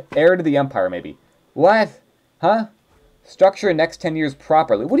 Heir to the Empire, maybe. What? Huh? Structure next 10 years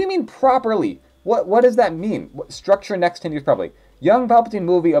properly. What do you mean properly? What does that mean? Structure next 10 years properly. Young Palpatine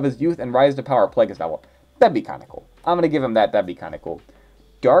movie of his youth and rise to power, Plagueis novel. That'd be kind of cool. I'm going to give him that. That'd be kind of cool.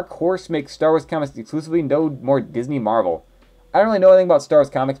 Dark Horse makes Star Wars comics exclusively. No more Disney Marvel. I don't really know anything about Star Wars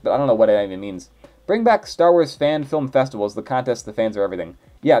comics, but I don't know what it even means. Bring back Star Wars fan film festivals. The contests, the fans are everything.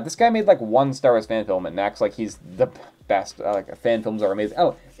 Yeah, this guy made like one Star Wars fan film and acts like he's the best. Like fan films are amazing.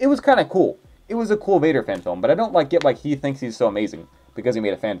 Oh, it was kind of cool. It was a cool Vader fan film, but I don't get like he thinks he's so amazing because he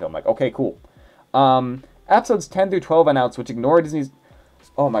made a fan film. Like, okay, cool. Episodes 10 through 12 announced, which ignore Disney's...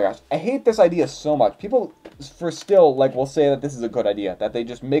 Oh my gosh, I hate this idea so much. People will say that this is a good idea, that they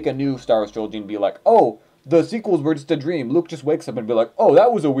just make a new Star Wars trilogy and be like, oh, the sequels were just a dream. Luke just wakes up and be like, oh,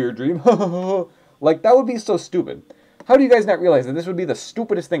 that was a weird dream. Like, that would be so stupid. How do you guys not realize that this would be the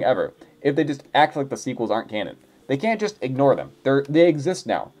stupidest thing ever if they just act like the sequels aren't canon? They can't just ignore them. They exist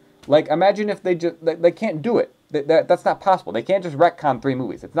now. Like, imagine if they can't do it. That's not possible. They can't just retcon 3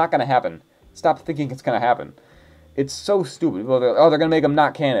 movies. It's not going to happen. Stop thinking it's going to happen. It's so stupid. People are like, oh, they're going to make them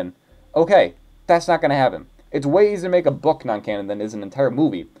not canon. Okay, that's not going to happen. It's way easier to make a book non-canon than it is an entire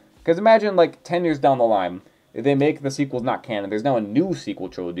movie. Because imagine, like, 10 years down the line, if they make the sequels not canon, there's now a new sequel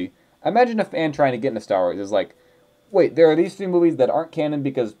trilogy. Imagine a fan trying to get into Star Wars is like, wait, there are these 3 movies that aren't canon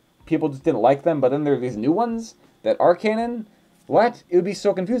because people just didn't like them, but then there are these new ones that are canon? What? It would be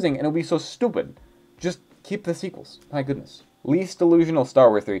so confusing, and it would be so stupid. Just keep the sequels. My goodness. Least delusional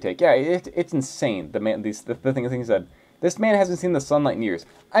Star Wars theory take. Yeah, it's insane. The thing he said. This man hasn't seen the sunlight in years.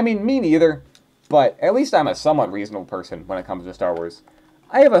 I mean, me neither. But at least I'm a somewhat reasonable person when it comes to Star Wars.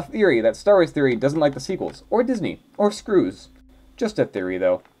 I have a theory that Star Wars theory doesn't like the sequels, or Disney, or Screws. Just a theory,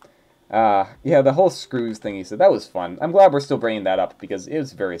 though. Yeah, the whole Screws thing he said, that was fun. I'm glad we're still bringing that up, because it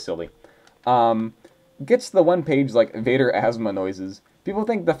was very silly. Gets the one page, like, Vader asthma noises. People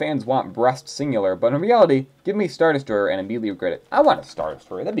think the fans want breast singular, but in reality, give me Star Destroyer and immediately regret it. I want a Star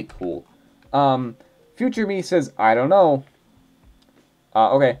Destroyer, that'd be cool. Future me says, I don't know.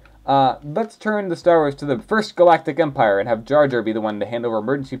 Okay. Let's turn the Star Wars to the first Galactic Empire and have Jar Jar be the one to hand over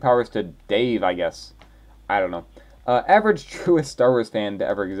emergency powers to Dave, I guess. I don't know. Average truest Star Wars fan to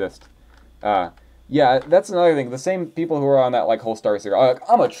ever exist. Yeah, that's another thing. The same people who are on that, like, whole Star Wars series are like,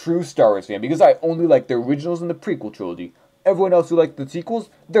 I'm a true Star Wars fan because I only like the originals and the prequel trilogy. Everyone else who likes the sequels,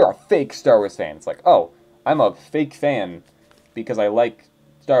 they're a fake Star Wars fan. It's like, oh, I'm a fake fan because I like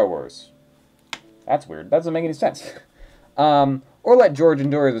Star Wars. That's weird. That doesn't make any sense. Or let George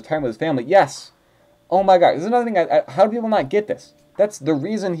endure his time with his family. Yes. Oh my god. This is another thing. How do people not get this? That's the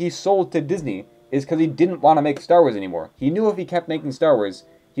reason he sold to Disney, is because he didn't want to make Star Wars anymore. He knew if he kept making Star Wars,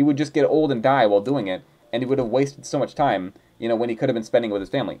 he would just get old and die while doing it, and he would have wasted so much time, when he could have been spending it with his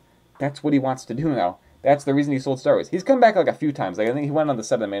family. That's what he wants to do now. That's the reason he sold Star Wars. He's come back like a few times. Like, I think he went on the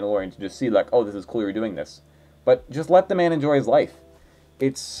set of The Mandalorian to just see, like, oh, this is cool, you're doing this. But just let the man enjoy his life.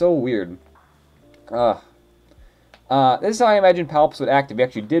 It's so weird. This is how I imagine Palps would act if he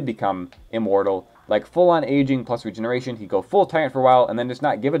actually did become immortal. Like, full-on aging plus regeneration. He'd go full Tyrant for a while and then just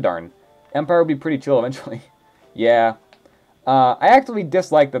not give a darn. Empire would be pretty chill eventually. Yeah. I actively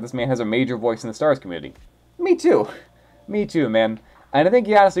dislike that this man has a major voice in the Star Wars community. Me too. Me too, man. And I think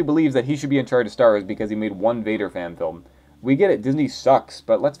he honestly believes that he should be in charge of Star Wars because he made one Vader fan film. We get it, Disney sucks,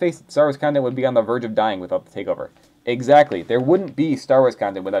 but let's face it, Star Wars content would be on the verge of dying without the takeover. Exactly. There wouldn't be Star Wars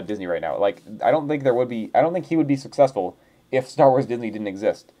content without Disney right now. Like, I don't think he would be successful if Star Wars Disney didn't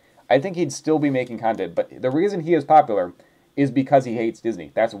exist. I think he'd still be making content, but the reason he is popular is because he hates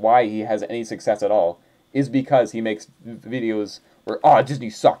Disney. That's why he has any success at all, is because he makes videos where, oh, Disney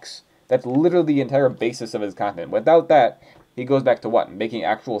sucks. That's literally the entire basis of his content. Without that, he goes back to what? Making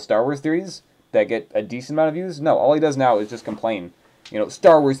actual Star Wars theories that get a decent amount of views? No, all he does now is just complain. You know,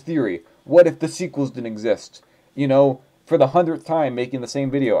 Star Wars theory. What if the sequels didn't exist? You know, for the 100th time making the same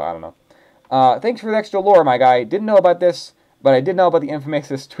video. I don't know. Thanks for the extra lore, my guy. Didn't know about this, but I did know about the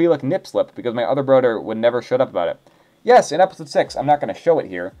infamous Twi'lek nip slip because my other brother would never shut up about it. Yes, in episode 6, I'm not going to show it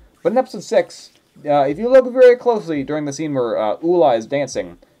here, but in episode 6, if you look very closely during the scene where Ula is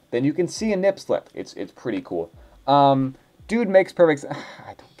dancing, then you can see a nip slip. It's pretty cool. Dude makes perfect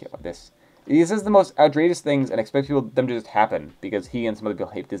I don't get what this. He says the most outrageous things and expects them to just happen because he and some other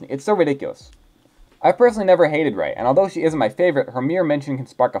people hate Disney. It's so ridiculous. I've personally never hated Rey, and although she isn't my favorite, her mere mention can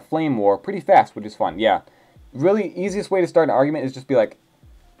spark a flame war pretty fast, which is fun. Yeah, really easiest way to start an argument is just be like,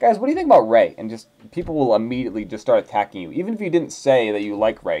 guys, what do you think about Rey? And just people will immediately just start attacking you. Even if you didn't say that you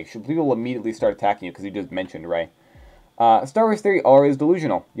like Rey, people will immediately start attacking you because you just mentioned Rey. Star Wars theory always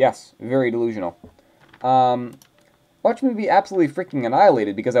delusional. Yes, very delusional. Watch me be absolutely freaking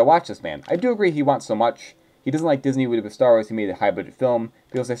annihilated because I watch this man. I do agree he wants so much. He doesn't like Disney with Star Wars. He made a high-budget film.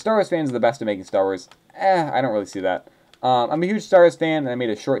 People say Star Wars fans are the best at making Star Wars. I don't really see that. I'm a huge Star Wars fan, and I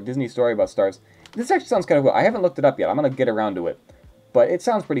made a short Disney story about Star Wars. This actually sounds kind of cool. I haven't looked it up yet. I'm going to get around to it. But it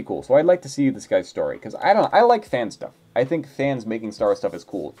sounds pretty cool, so I'd like to see this guy's story. Because, I don't know, I like fan stuff. I think fans making Star Wars stuff is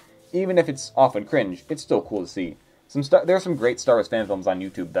cool. Even if it's often cringe, it's still cool to see. There are some great Star Wars fan films on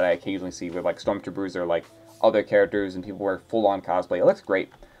YouTube that I occasionally see where, like, Stormtroopers are, like, other characters and people wear full-on cosplay. It looks great.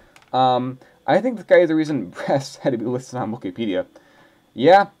 I think this guy is the reason breasts had to be listed on Wikipedia.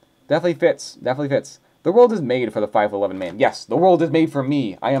 Yeah, definitely fits. Definitely fits. The world is made for the 5'11" man. Yes, the world is made for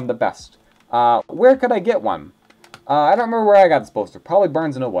me. I am the best. Where could I get one? I don't remember where I got this poster. Probably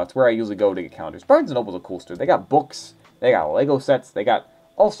Barnes & Noble. That's where I usually go to get calendars. Barnes & Noble's a cool store. They got books. They got Lego sets. They got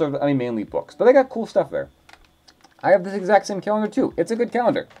all sorts of, mainly books. But they got cool stuff there. I have this exact same calendar, too. It's a good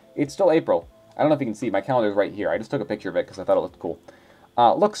calendar. It's still April. I don't know if you can see. My calendar's right here. I just took a picture of it because I thought it looked cool.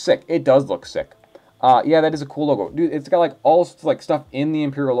 Looks sick. It does look sick. Yeah, that is a cool logo. Dude, it's got, like, all like stuff in the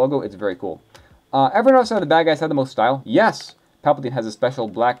Imperial logo. It's very cool. Ever notice how the bad guys have the most style? Yes! Palpatine has a special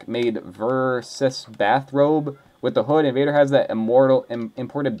black-made Versus bathrobe with the hood, and Vader has that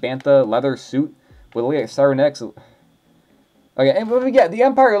imported Bantha leather suit with a cybernetics. Okay, and what we get? The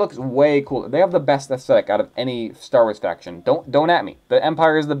Empire looks way cool. They have the best aesthetic out of any Star Wars faction. Don't at me. The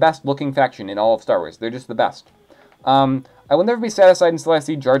Empire is the best looking faction in all of Star Wars. They're just the best. I will never be satisfied until I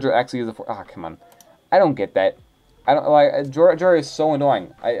see Jar Jar actually use the Force. Ah, come on. I don't get that. I don't like Jar Jar is so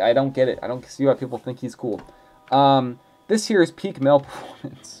annoying. I don't get it. I don't see why people think he's cool. This here is peak male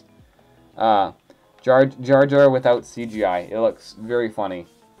performance. Jar Jar without CGI. It looks very funny,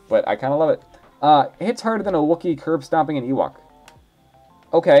 but I kind of love it. It hits harder than a Wookiee curb stomping an Ewok.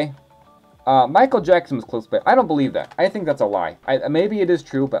 Okay. Michael Jackson was close, but I don't believe that. I think that's a lie. Maybe it is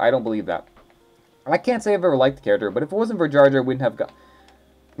true, but I don't believe that. I can't say I've ever liked the character, but if it wasn't for Jar Jar, we wouldn't have got...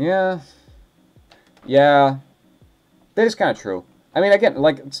 Yeah. Yeah. That is kind of true. I mean, again,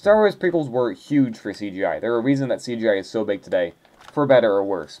 like, Star Wars prequels were huge for CGI. They're a reason that CGI is so big today, for better or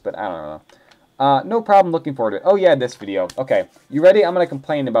worse, but I don't know. No problem, looking forward to it. Oh yeah, this video. Okay, you ready? I'm going to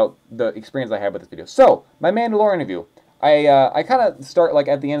complain about the experience I had with this video. So, my Mandalorian review. I kind of start, like,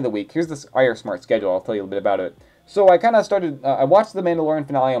 at the end of the week. Here's this IR Smart schedule. I'll tell you a bit about it. So, I kind of started, I watched the Mandalorian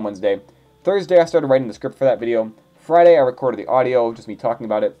finale on Wednesday. Thursday, I started writing the script for that video. Friday, I recorded the audio, just me talking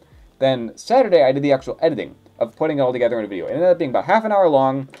about it. Then, Saturday, I did the actual editing of putting it all together in a video. It ended up being about half an hour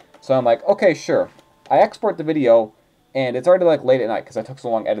long, so I'm like, okay, sure. I export the video, and it's already, like, late at night, because I took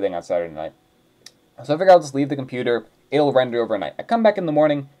so long editing on Saturday night. So I figured I'll just leave the computer, it'll render overnight. I come back in the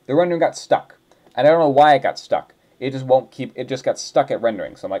morning, the rendering got stuck. And I don't know why it got stuck. It just won't keep, it just got stuck at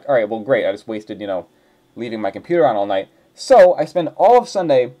rendering. So I'm like, alright, well great, I just wasted, you know, leaving my computer on all night. So I spend all of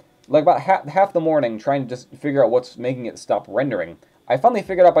Sunday, like about half the morning, trying to just figure out what's making it stop rendering. I finally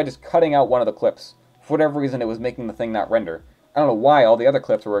figured out by just cutting out one of the clips. For whatever reason, it was making the thing not render. I don't know why, all the other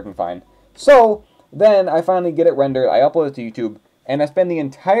clips were working fine. So, then I finally get it rendered, I upload it to YouTube, and I spend the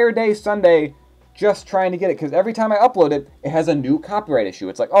entire day Sunday just trying to get it, because every time I upload it, it has a new copyright issue.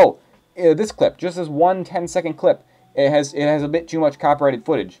 It's like, oh, this clip, just this one 10-second clip, it has a bit too much copyrighted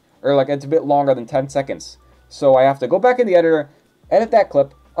footage, or like it's a bit longer than 10 seconds. So I have to go back in the editor, edit that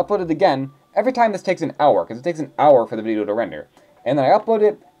clip, upload it again. Every time this takes an hour, because it takes an hour for the video to render. And then I upload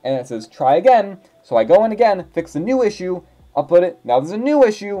it, and it says try again. So I go in again, fix the new issue, upload it. Now there's a new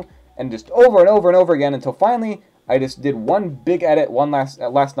issue, and just over and over and over again until finally I just did one big edit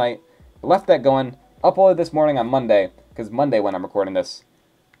last night, left that going, uploaded this morning on Monday, because Monday when I'm recording this.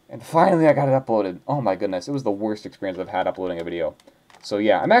 And finally I got it uploaded. Oh my goodness, it was the worst experience I've had uploading a video. So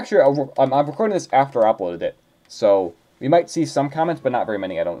yeah, I'm recording this after I uploaded it. So we might see some comments, but not very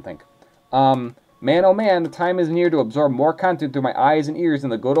many, I don't think. Man oh man, the time is near to absorb more content through my eyes and ears than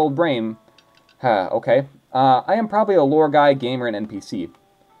the good old brain. Okay. I am probably a lore guy, gamer, and NPC.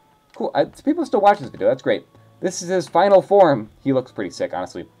 Cool, people still watch this video, that's great. This is his final form. He looks pretty sick,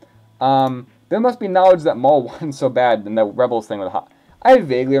 honestly. There must be knowledge that Maul won so bad in the Rebels thing with Hot. I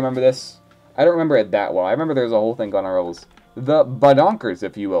vaguely remember this. I don't remember it that well. I remember there's a whole thing going on Rebels. The Badonkers,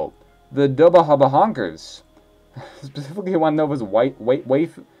 if you will. The Dubahabahonkers. Specifically, you want to know if it was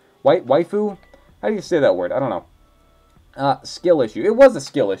waifu? How do you say that word? I don't know. Skill issue. It was a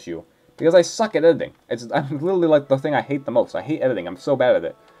skill issue. Because I suck at editing. I'm literally like the thing I hate the most. I hate editing. I'm so bad at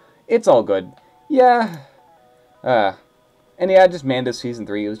it. It's all good. Yeah. And yeah, just Mando Season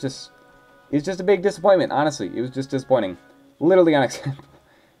 3. It was just a big disappointment, honestly. It was just disappointing. Literally unacceptable.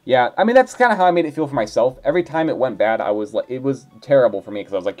 Yeah, I mean, that's kind of how I made it feel for myself. Every time it went bad, I was like, it was terrible for me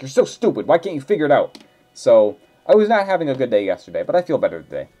because I was like, you're so stupid. Why can't you figure it out? So, I was not having a good day yesterday, but I feel better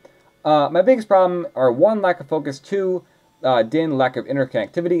today. My biggest problem are 1, lack of focus, 2, Din, lack of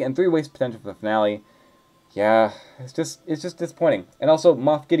interconnectivity, and 3, waste potential for the finale. Yeah, it's just disappointing. And also,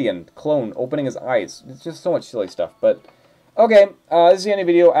 Moff Gideon, clone, opening his eyes. It's just so much silly stuff, but... Okay, this is the end of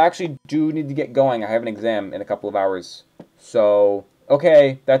the video. I actually do need to get going. I have an exam in a couple of hours. So,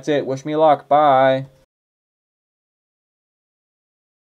 okay, that's it. Wish me luck. Bye.